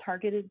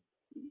targeted?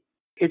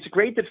 It's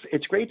great that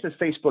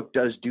Facebook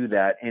does do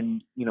that,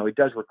 and it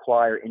does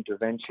require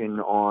intervention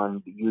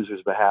on the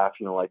user's behalf.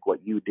 Like what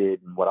you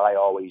did and what I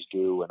always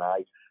do, and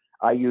I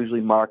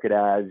usually mark it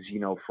as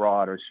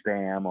fraud or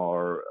spam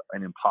or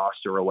an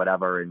imposter or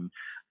whatever, and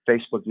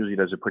Facebook usually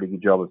does a pretty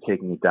good job of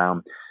taking it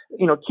down.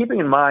 Keeping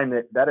in mind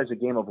that is a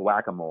game of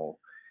whack-a-mole,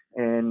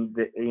 and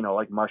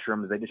like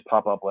mushrooms, they just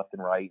pop up left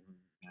and right,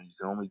 and you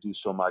can only do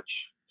so much.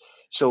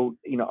 So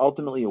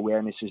ultimately,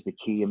 awareness is the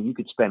key. I mean, you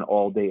could spend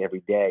all day,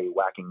 every day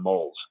whacking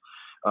moles,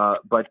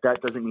 but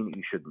that doesn't mean that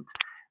you shouldn't.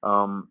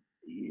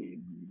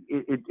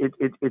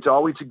 It's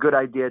always a good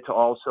idea to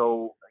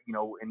also,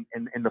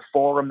 in the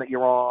forum that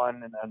you're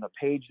on and the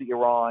page that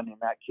you're on, in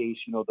that case,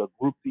 the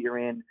group that you're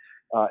in,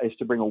 is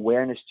to bring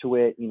awareness to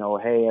it.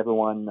 Hey,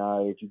 everyone,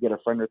 if you get a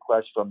friend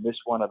request from this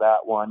one or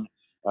that one,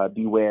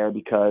 beware,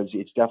 because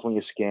it's definitely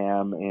a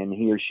scam, and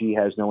he or she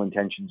has no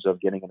intentions of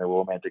getting in a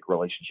romantic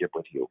relationship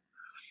with you.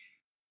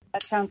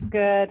 That sounds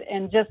good.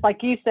 And just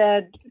like you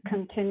said,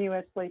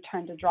 continuously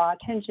trying to draw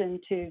attention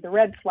to the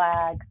red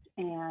flags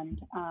and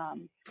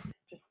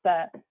just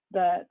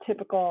the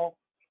typical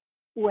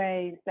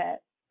ways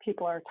that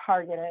people are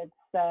targeted.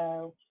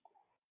 So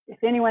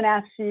if anyone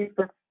asks you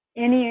for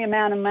any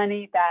amount of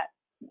money, that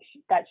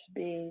should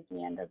be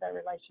the end of the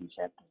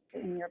relationship,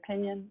 in your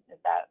opinion. Is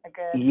that a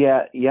good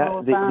rule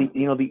of thumb?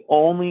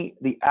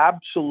 The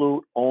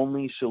absolute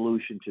only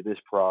solution to this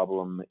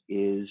problem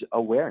is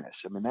awareness.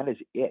 I mean, that is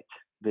it.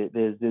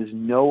 There's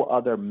no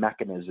other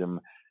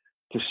mechanism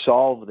to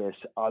solve this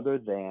other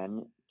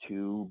than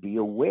to be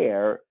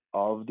aware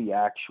of the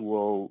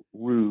actual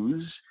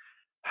ruse,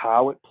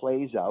 how it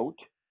plays out,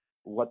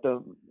 what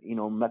the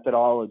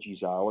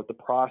methodologies are, what the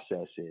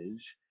process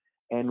is.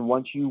 And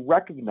once you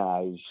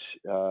recognize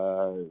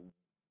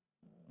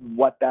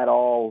what that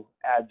all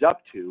adds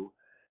up to,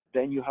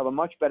 then you have a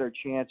much better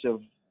chance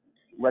of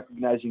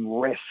recognizing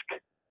risk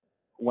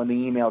when the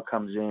email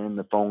comes in,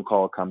 the phone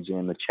call comes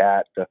in, the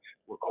chat, the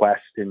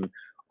request, and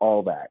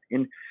all that.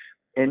 And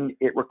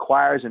it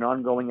requires an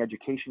ongoing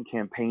education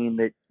campaign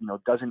that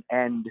doesn't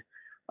end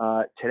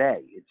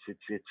today.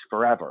 It's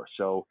forever.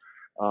 So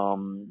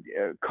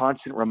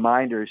constant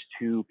reminders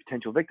to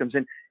potential victims.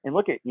 And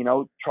look at,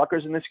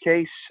 truckers in this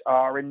case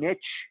are a niche.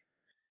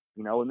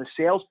 In the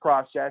sales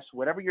process,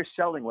 whatever you're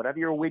selling, whatever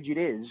your widget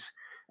is,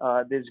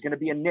 there's going to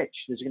be a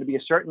niche. There's going to be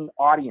a certain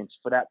audience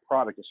for that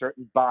product, a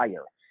certain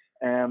buyer.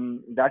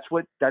 That's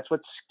what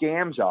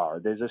scams are.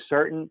 There's a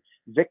certain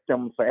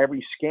victim for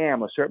every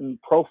scam, a certain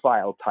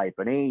profile type,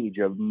 an age,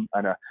 an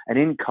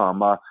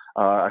income, a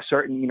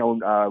certain,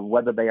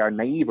 whether they are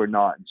naive or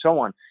not, and so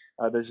on.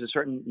 There's a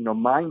certain,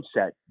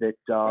 mindset that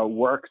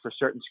works for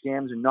certain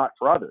scams and not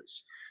for others.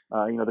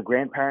 The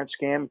grandparent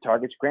scam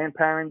targets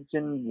grandparents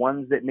and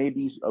ones that may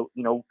be,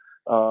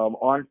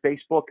 on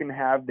Facebook and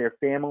have their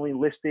family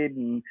listed,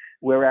 and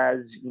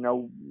whereas,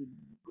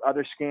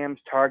 other scams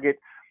target,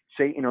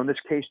 say, in this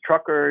case,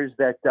 truckers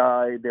that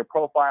their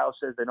profile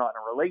says they're not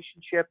in a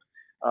relationship,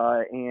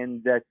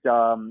 and that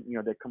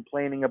they're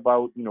complaining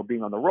about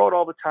being on the road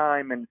all the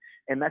time,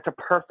 and that's a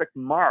perfect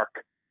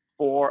mark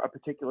for a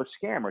particular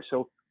scammer.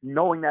 So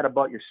knowing that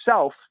about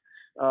yourself,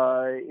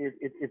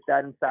 if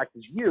that in fact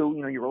is you,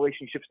 your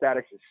relationship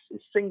status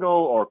is single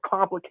or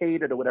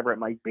complicated or whatever it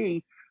might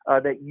be,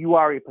 that you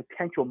are a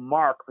potential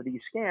mark for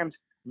these scams,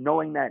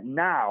 knowing that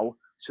now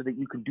so that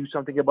you can do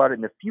something about it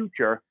in the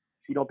future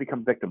so you don't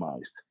become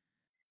victimized.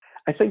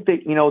 I think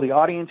that, the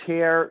audience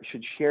here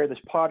should share this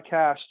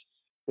podcast.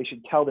 They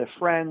should tell their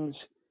friends.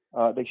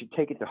 They should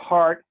take it to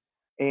heart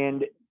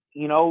and,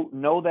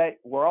 know that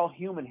we're all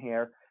human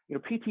here.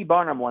 P.T.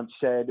 Barnum once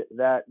said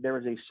that there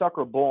is a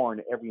sucker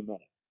born every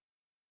minute.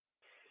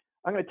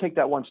 I'm going to take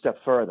that one step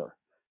further.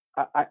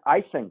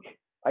 I think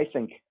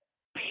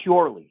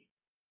purely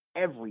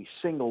every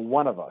single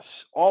one of us,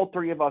 all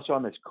three of us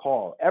on this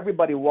call,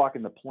 everybody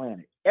walking the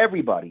planet,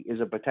 everybody is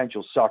a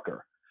potential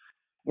sucker.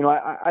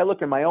 I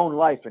look at my own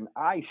life and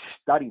I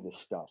study this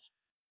stuff.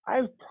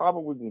 I've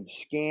probably been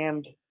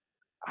scammed,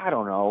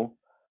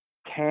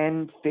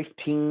 10,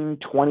 15,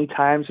 20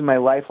 times in my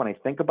life when I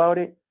think about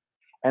it.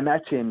 And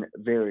that's in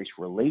various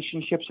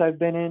relationships I've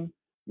been in,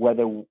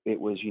 whether it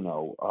was,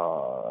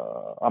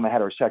 I'm a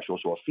heterosexual,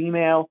 so a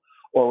female,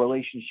 or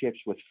relationships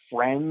with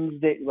friends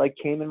that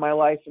came in my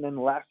life and then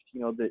left,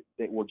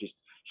 that were just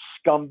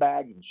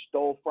scumbags and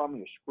stole from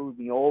me or screwed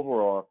me over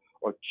or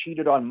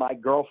cheated on my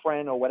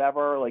girlfriend or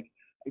whatever.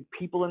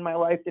 People in my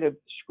life that have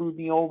screwed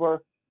me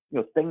over,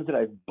 things that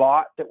I've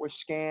bought that were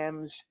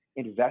scams,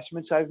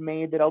 investments I've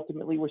made that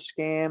ultimately were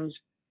scams,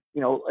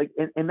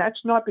 and that's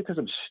not because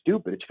I'm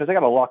stupid. It's because I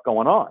got a lot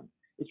going on.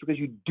 It's because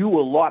you do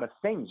a lot of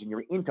things and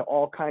you're into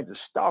all kinds of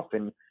stuff,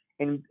 and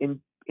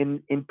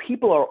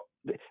people are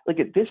like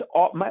at this.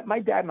 My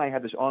dad and I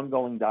have this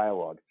ongoing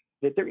dialogue.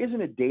 that there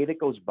isn't a day that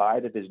goes by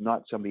that there's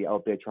not somebody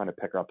out there trying to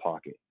pick our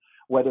pocket,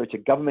 whether it's a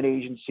government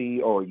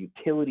agency or a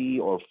utility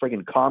or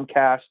friggin'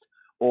 Comcast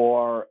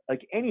or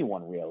like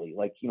anyone really,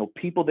 like, you know,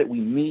 people that we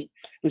meet.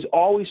 There's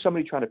always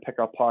somebody trying to pick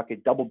our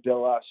pocket, double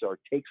bill us, or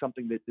take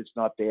something that's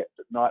not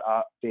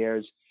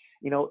theirs,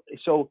 you know.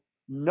 So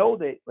know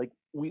that, like,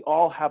 we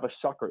all have a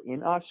sucker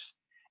in us,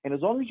 and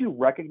as long as you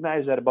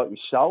recognize that about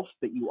yourself,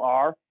 that you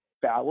are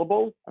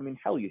fallible. I mean,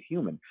 hell, you're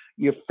human.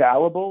 You're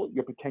fallible.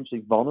 You're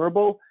potentially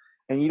vulnerable.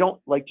 And you don't,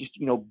 like, just,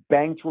 you know,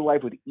 bang through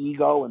life with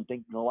ego and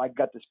think, I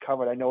got this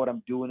covered. I know what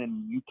I'm doing.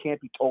 And you can't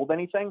be told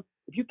anything.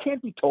 If you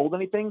can't be told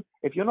anything,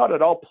 if you're not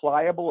at all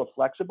pliable or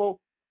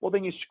flexible, well,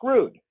 then you're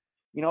screwed.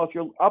 You know, if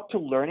you're up to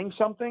learning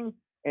something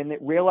and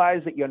that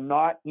realize that you're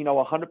not,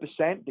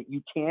 100%, that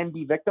you can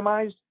be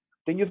victimized,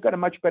 then you've got a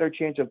much better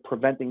chance of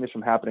preventing this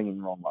from happening in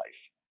your own life.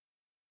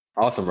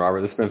 Awesome,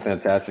 Robert. This has been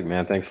fantastic,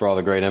 man. Thanks for all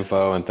the great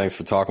info, and thanks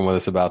for talking with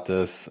us about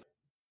this.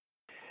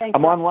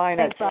 I'm online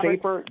at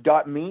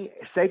safer.me.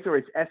 Safer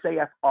is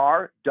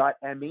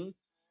SAFR.me.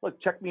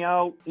 Look, check me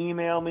out,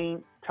 email me,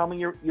 tell me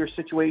your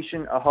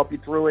situation. I'll help you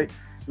through it.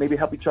 Maybe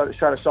help you try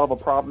to solve a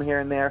problem here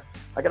and there.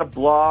 I got a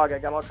blog. I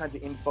got all kinds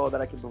of info that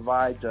I can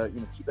provide to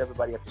keep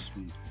everybody up to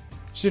speed.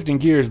 Shifting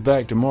gears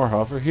back to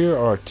Marhofer, here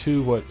are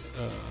two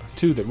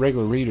that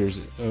regular readers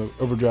at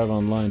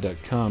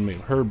OverdriveOnline.com may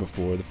have heard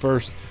before. The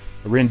first,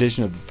 a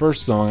rendition of the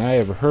first song I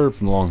ever heard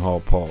from Long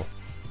Haul Paul.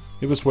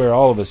 It was where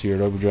all of us here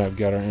at Overdrive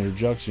got our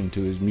introduction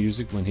to his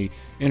music when he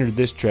entered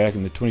this track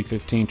in the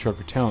 2015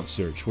 Trucker Talent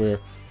Search, where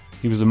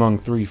he was among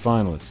 3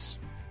 finalists.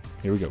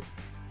 Here we go.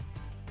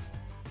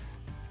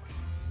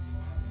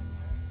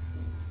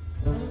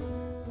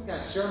 We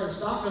got Sherman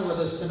Stockton with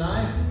us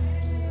tonight.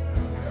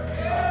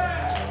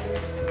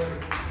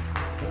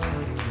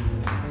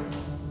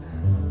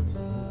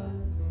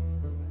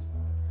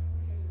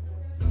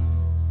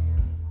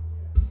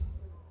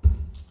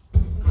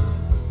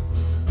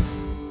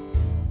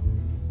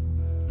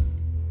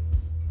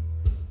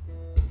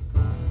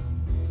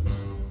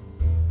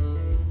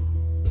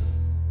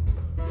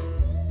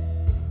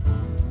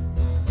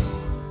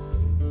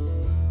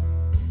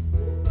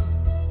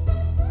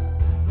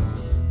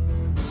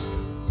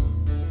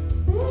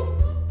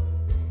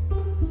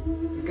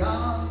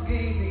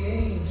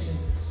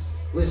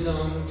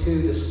 Wisdom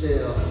to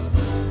distill.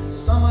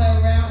 Somewhere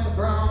around the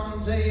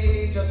Bronze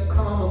Age, a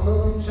calm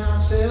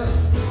moonshine still.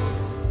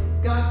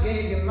 God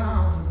gave you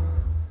mountain,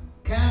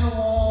 kind of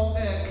walk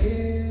that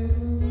hill.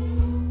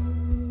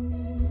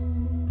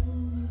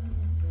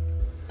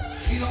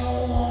 She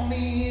don't want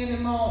me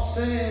anymore,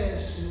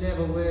 says she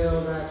never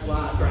will. That's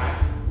why I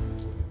drive.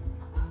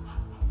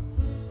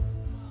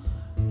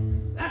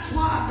 That's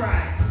why I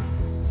drive.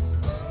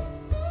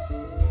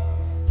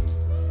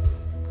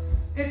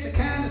 It's a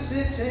kind of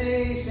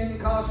situation,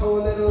 calls for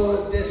a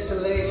little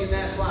distillation,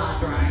 that's why I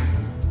drank.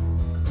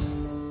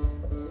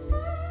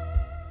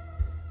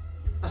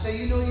 I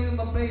say, you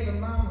my baby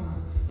mama.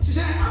 She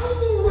said, I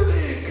don't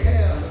really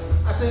care.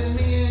 I said,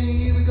 me and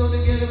you, we go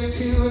together in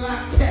two,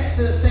 like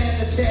Texas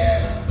and the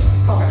chair.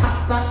 Talking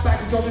hot like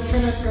back in Georgia,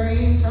 Trinity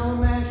Green, Summer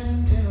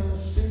Mansion,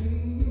 Tennessee.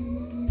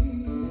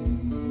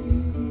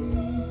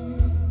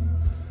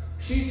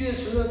 She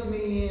just looked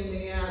me in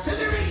the eye, said,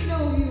 there ain't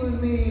no you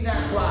and me,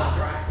 that's why I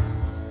drank.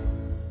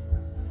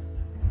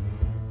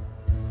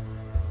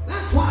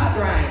 That's why I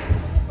drank.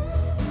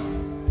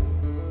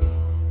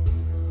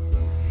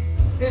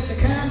 It's a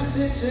kind of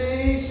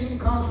situation,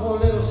 calls for a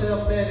little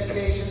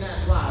self-medication,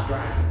 that's why I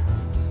drank.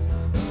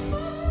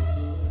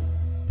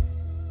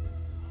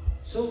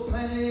 So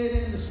plant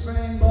it in the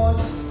spring,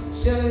 boys,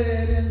 shell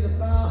it in the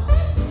fall.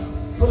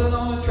 Put it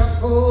on a truck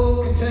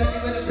full Kentucky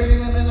with the pretty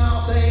women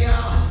all say,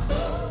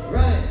 y'all.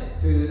 Run it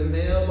through the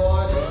mill,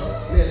 boys,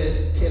 mill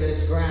it till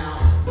it's ground.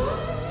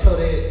 Tote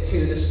it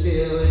to the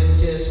still and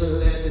just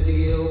let the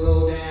deal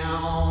go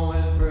down.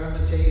 When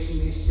fermentation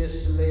meets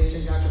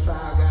distillation, got your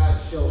fire,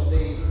 got your show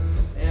steam.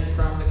 And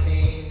from the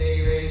cane they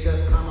raise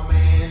up common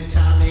man,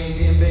 time named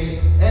Jim Beam.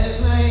 And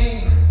his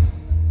name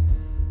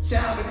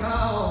shall be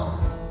called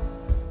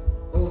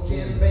old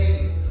Jim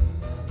Beam.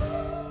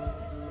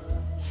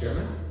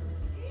 Sherman?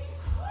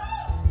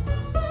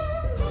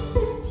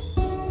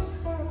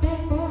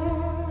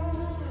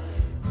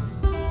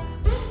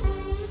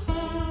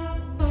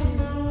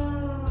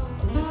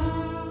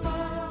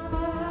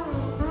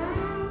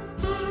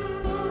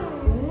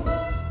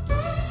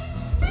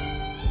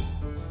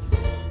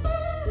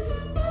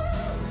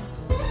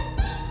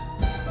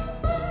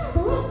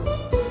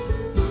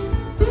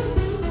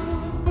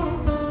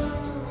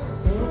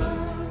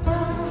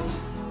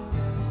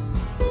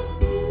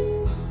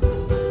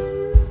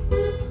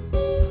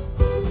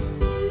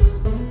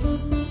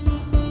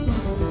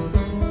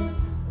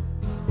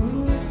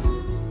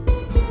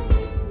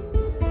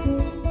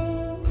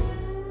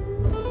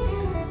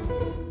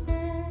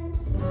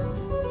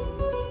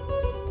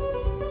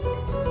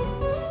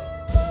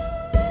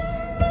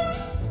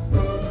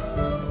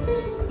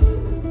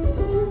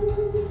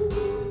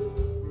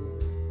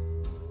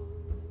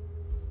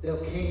 They'll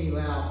cane you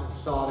out in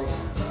Saudi.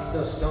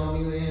 They'll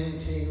stone you in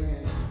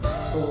Tehran.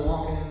 Go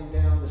walking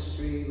down the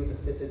street with a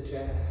fifth of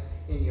Jack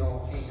in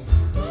your hand.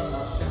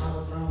 I'll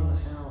shout it from the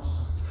house,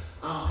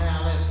 I'll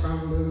howl it from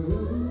the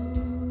roof.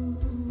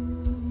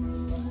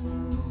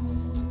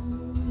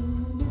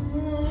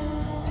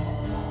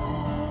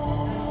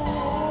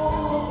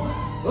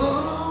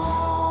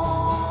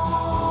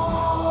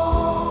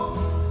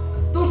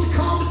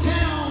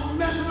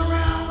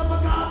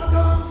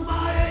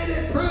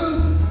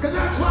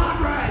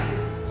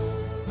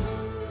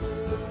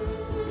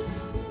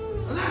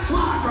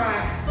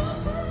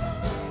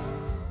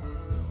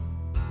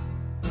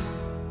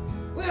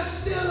 We're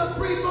still a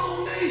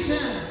free-born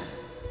nation.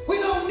 We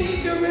don't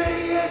need your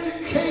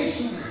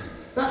education.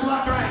 That's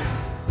why I drank.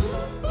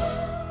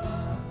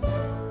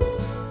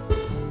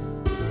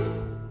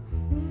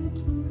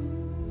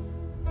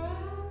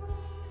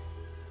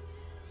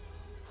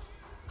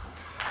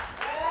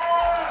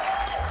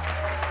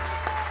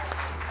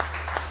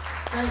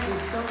 Thank you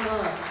so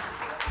much.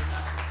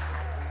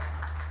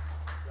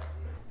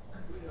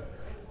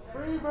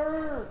 Free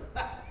bird.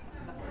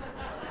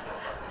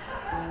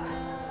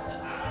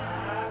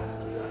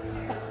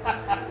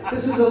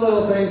 This is a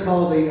little thing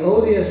called The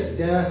Odious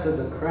Death of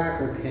the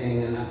Cracker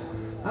King, and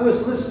I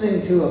was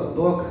listening to a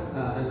book,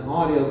 an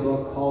audio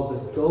book called The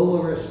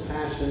Dolorous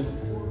Passion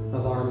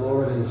of Our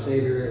Lord and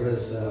Savior. It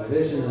was a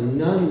vision a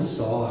nun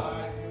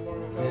saw,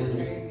 and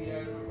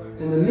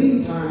in the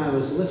meantime I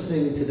was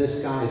listening to this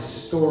guy's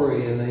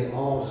story, and they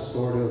all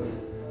sort of,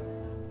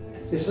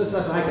 it's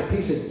like a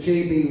piece of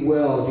J.B.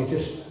 Weld. You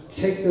just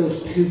take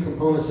those two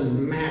components and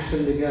mash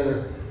them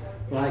together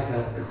like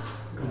a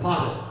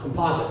composite.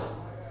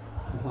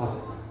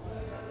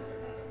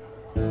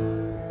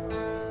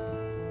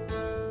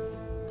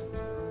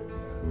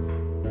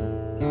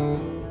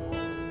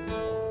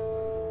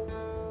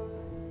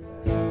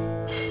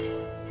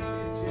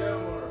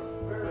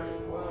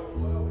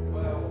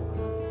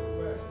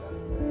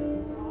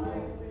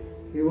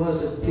 It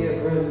was a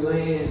different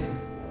land,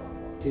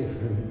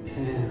 different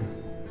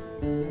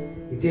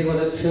town. He did what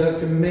it took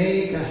to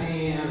make a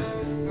hand,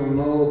 from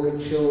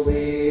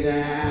Okeechobee to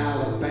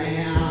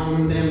Alabama.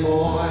 Them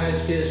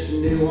boys just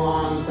knew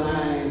one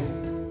thing.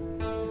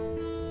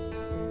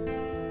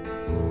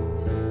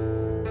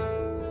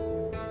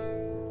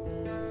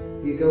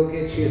 You go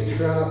get you a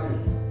truck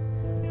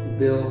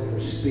built for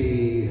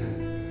speed,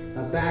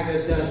 a bag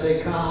of dust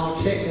they call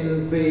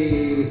chicken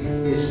feed.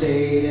 You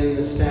stayed in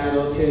the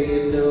saddle till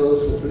your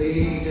nose would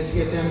bleed. Just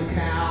get them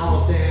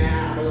cows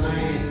down the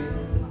lane.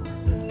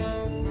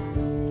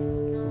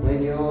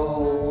 When your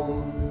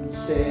woman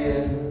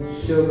said,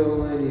 sugar,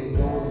 when you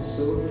gonna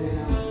slow down,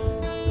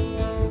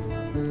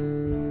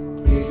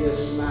 you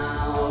just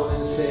smiled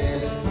and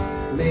said,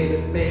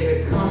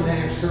 baby, come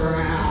next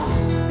round.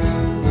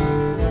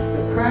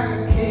 The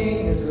Cracker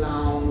King is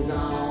long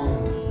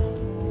gone,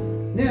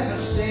 never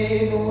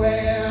stayed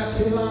nowhere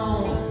too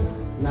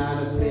long. Might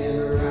have been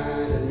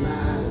right, it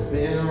might have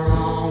been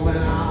wrong, but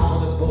all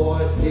the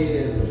boy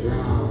did was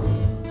wrong.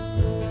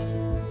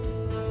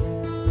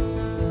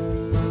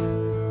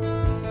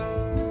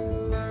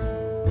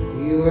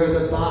 You were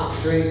the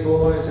box rate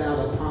boys out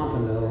of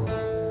Pompano,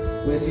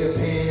 with your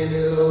penny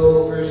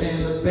loafers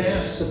and the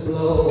best to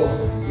blow.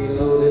 You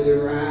loaded the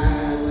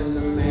ride when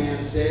the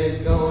man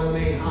said go, and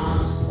made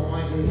Hans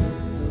pointing.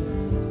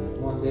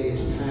 One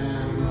day's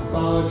time, I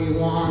followed you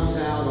once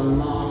out of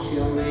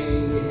Marshall,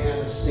 Maine. You had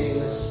a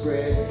stainless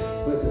spread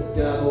with a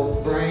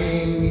double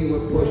frame. You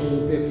were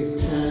pushing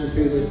 50 ton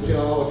through the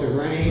Georgia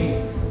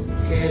rain,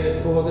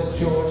 headed for the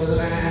Georgia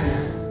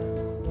line.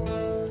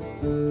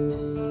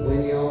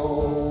 When your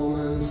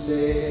woman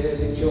said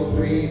it's your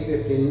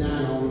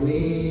 359 on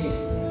me,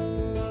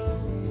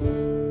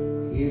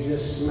 you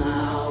just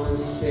smiled and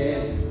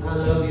said, I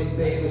love you,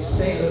 baby,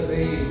 sailor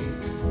bee.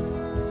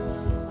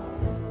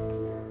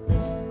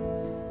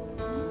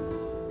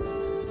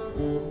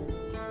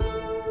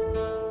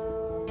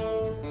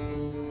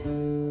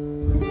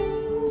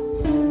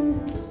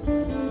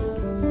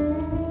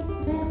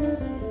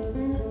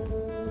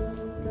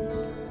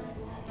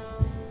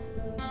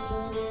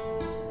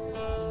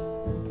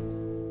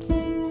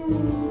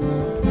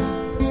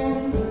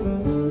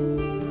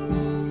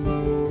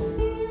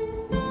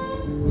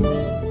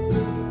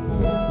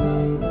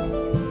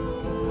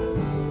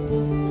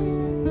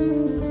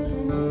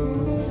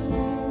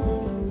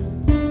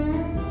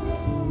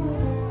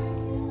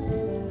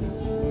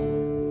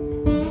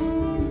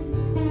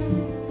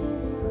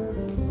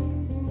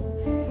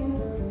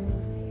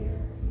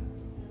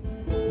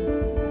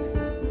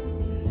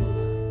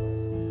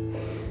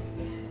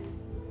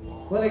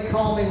 Well, he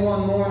called me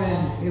one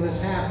morning, it was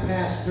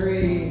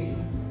 3:30.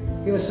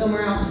 He was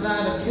somewhere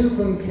outside of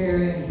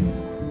Tucumcari.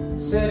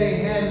 Said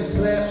he hadn't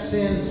slept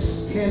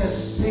since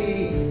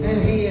Tennessee,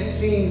 and he had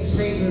seen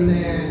Satan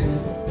there.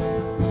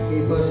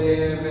 He puts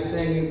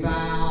everything you buy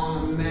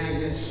on a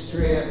magnet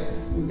strip,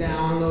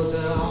 downloads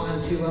it all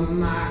into a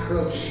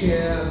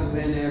microchip,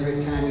 and every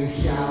time you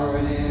shower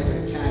and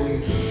every time you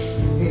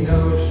he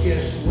knows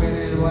just when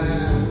and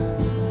where.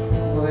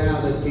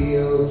 Well, the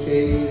DOJ,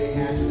 they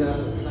hatched up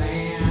a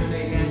plan.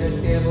 The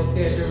devil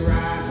did the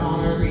rights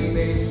on a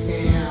rebate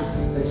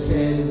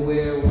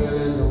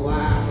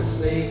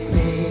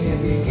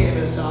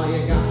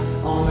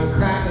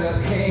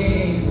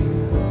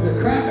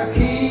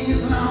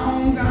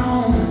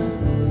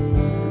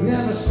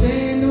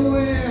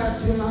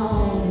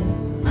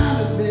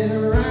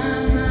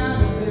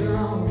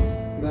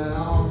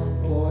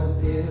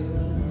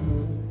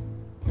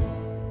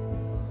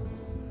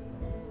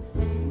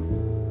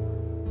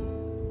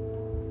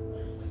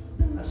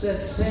I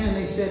said, Sam,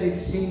 he said he'd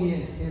seen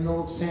you in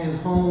old San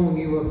Home.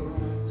 You were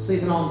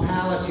sleeping on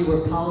pallets, you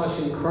were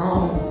polishing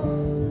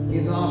chrome.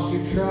 You'd lost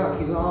your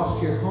truck, you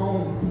lost your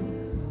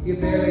home. You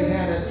barely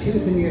had a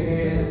tooth in your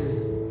head.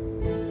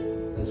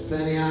 There's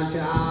plenty of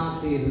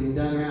jobs even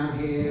done around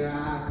here.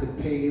 I could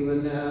pay you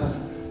enough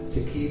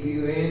to keep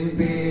you in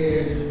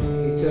beer.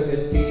 He took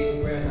a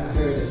deep breath, I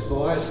heard his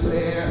voice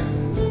clear.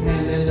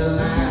 And then the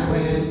line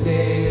went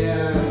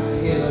dead.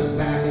 He was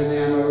back in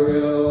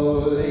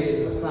Amarillo,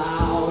 laid the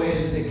plow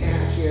in the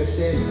cashier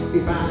said he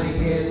finally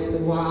hit the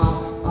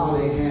wall. All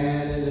he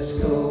had in his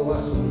coat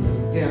was some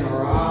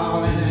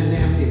Demerol and an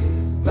empty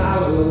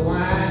bottle of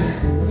wine.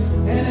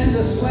 And in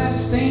the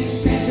sweat-stained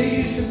stench that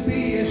used to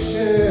be his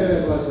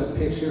shirt was a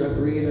picture of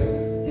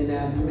Rita in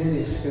that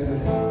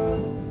miniskirt,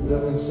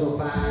 looking so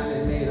fine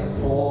it made a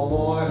poor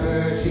boy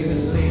hurt. She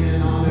was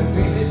leaning on her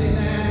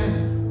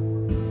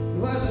 359. It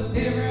was a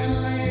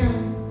different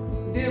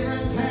land,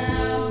 different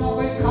town. What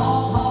we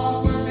called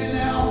hard work they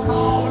now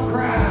call a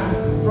crime.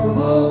 From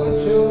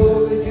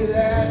Okeechobee to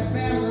that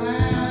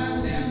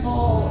Babylon, them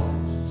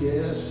boys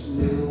just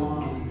knew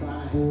one thing.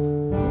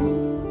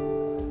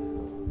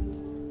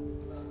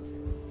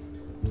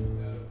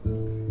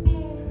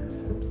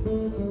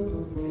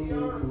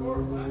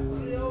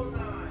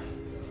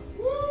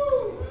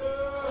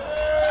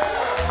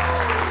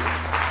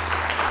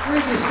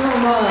 Thank you so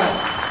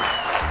much.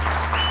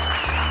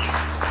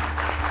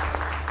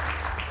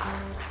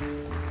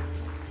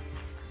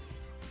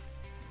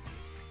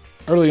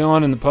 Early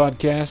on in the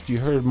podcast, you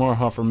heard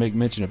Marhofer make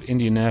mention of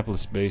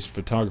Indianapolis-based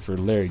photographer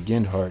Larry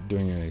Genhart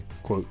during a,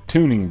 quote,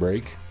 tuning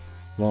break.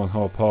 Long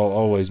Haul Paul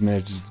always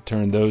manages to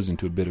turn those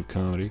into a bit of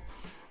comedy.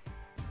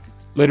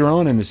 Later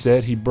on in the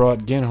set, he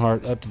brought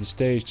Genhart up to the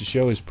stage to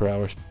show his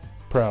prowess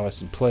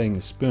in playing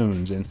the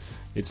spoons, and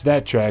it's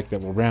that track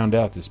that will round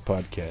out this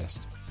podcast.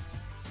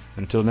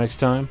 Until next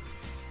time,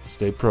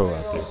 stay pro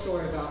out there. A little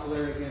story about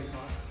Larry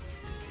Genhart.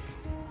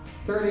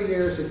 30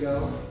 years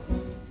ago,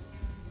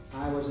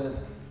 I was a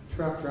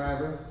truck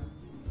driver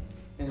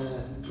and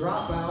a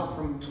dropout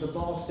from the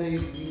Ball State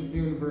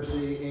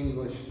University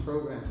English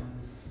program.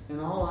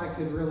 And all I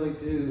could really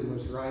do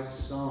was write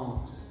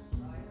songs.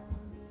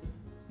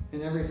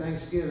 And every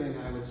Thanksgiving,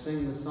 I would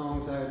sing the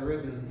songs I had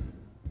written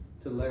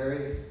to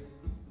Larry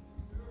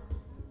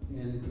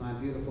and my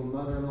beautiful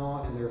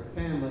mother-in-law and their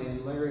family.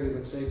 And Larry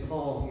would say,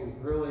 Paul,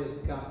 you've really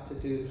got to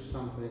do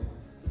something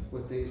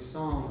with these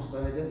songs.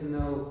 But I didn't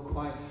know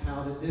quite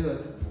how to do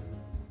it.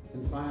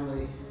 And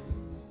finally,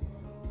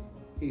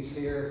 he's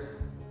here,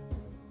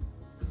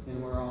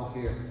 and we're all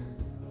here.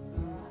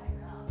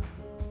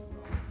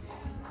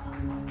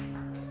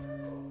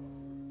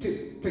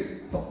 Two, three,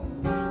 four.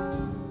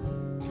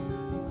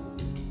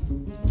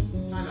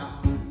 Time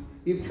out.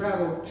 You've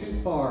traveled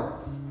too far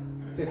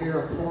to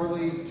hear a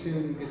poorly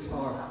tuned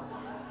guitar.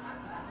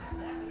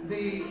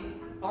 The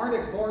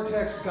Arctic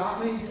vortex got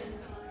me,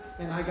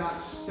 and I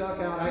got stuck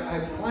out.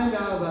 I climbed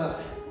out of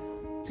a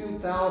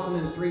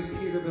 2003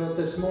 Peterbilt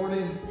this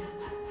morning,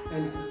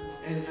 and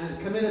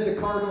committed the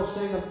cardinal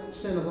sin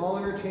of all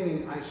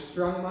entertaining. I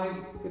strung my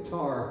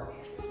guitar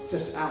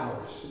just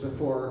hours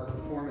before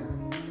performing.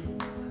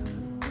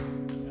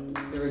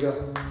 Here we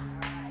go.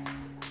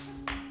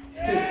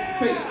 2,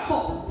 3,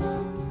 4.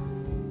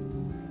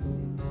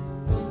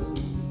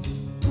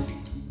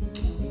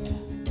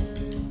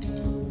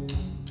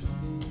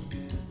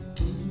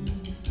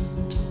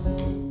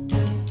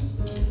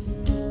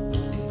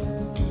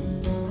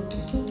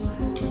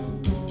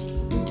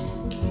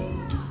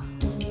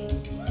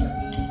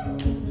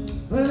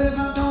 Well, if I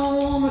don't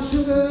want my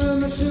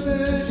sugar,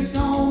 she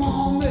don't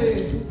want me.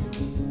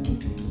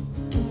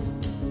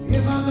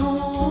 If I don't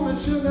want my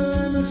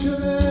sugar,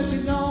 she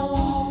don't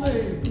want me.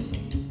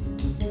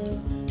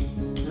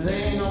 There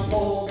ain't no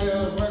poor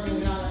girls working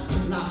down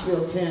in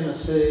Knoxville,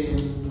 Tennessee.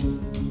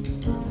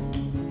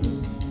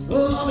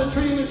 Oh, the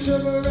train of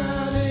sugar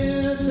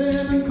riding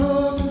 7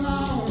 coats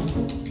long.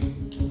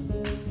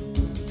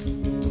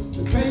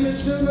 The train of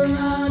sugar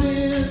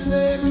riding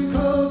 7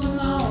 coats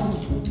long.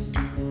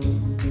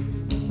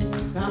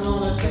 I'm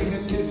gonna take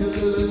it to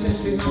Tallulah,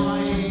 Tennessee. No, I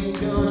ain't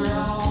doing it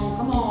wrong.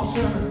 Come on,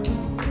 sir.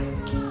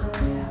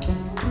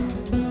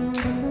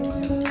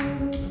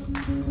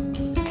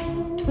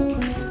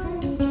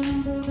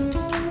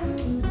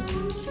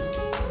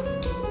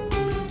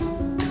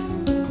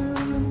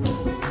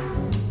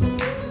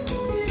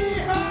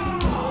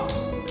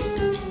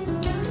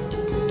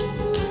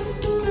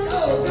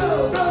 Go, go,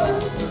 go.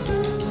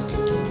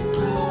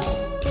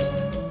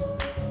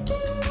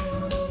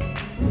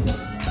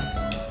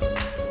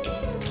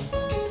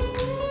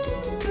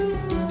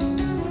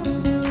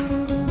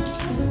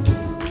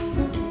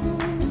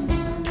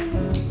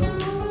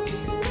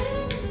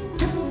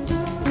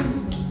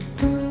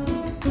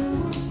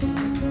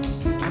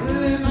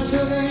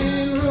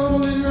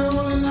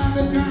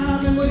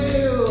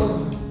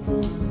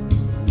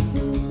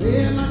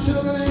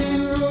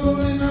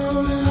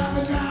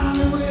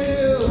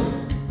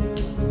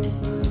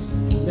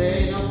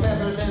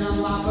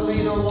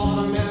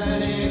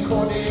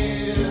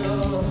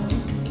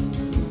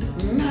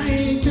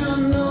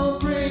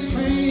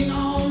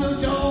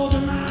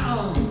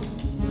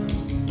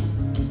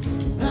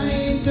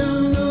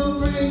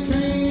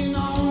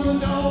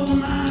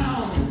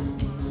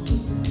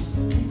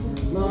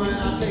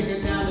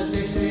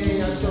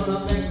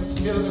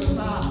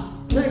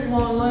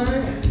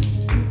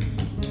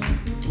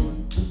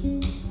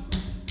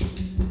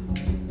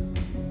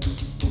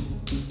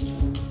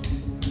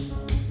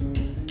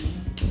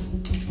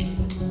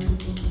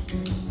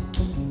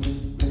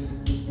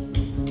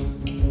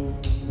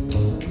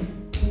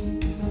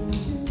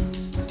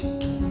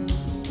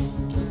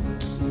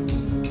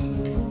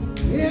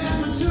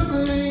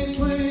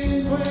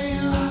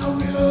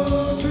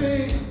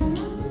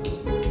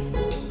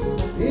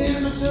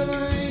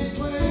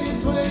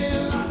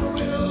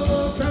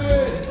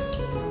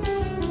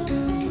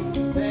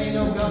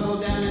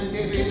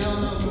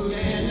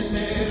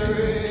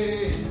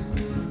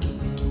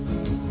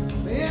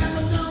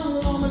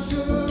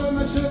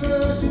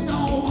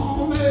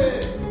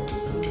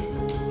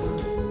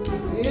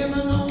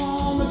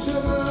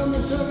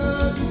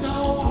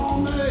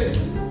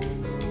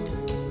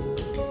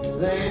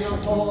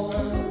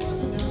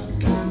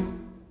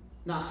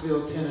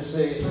 Knoxville,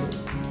 Tennessee.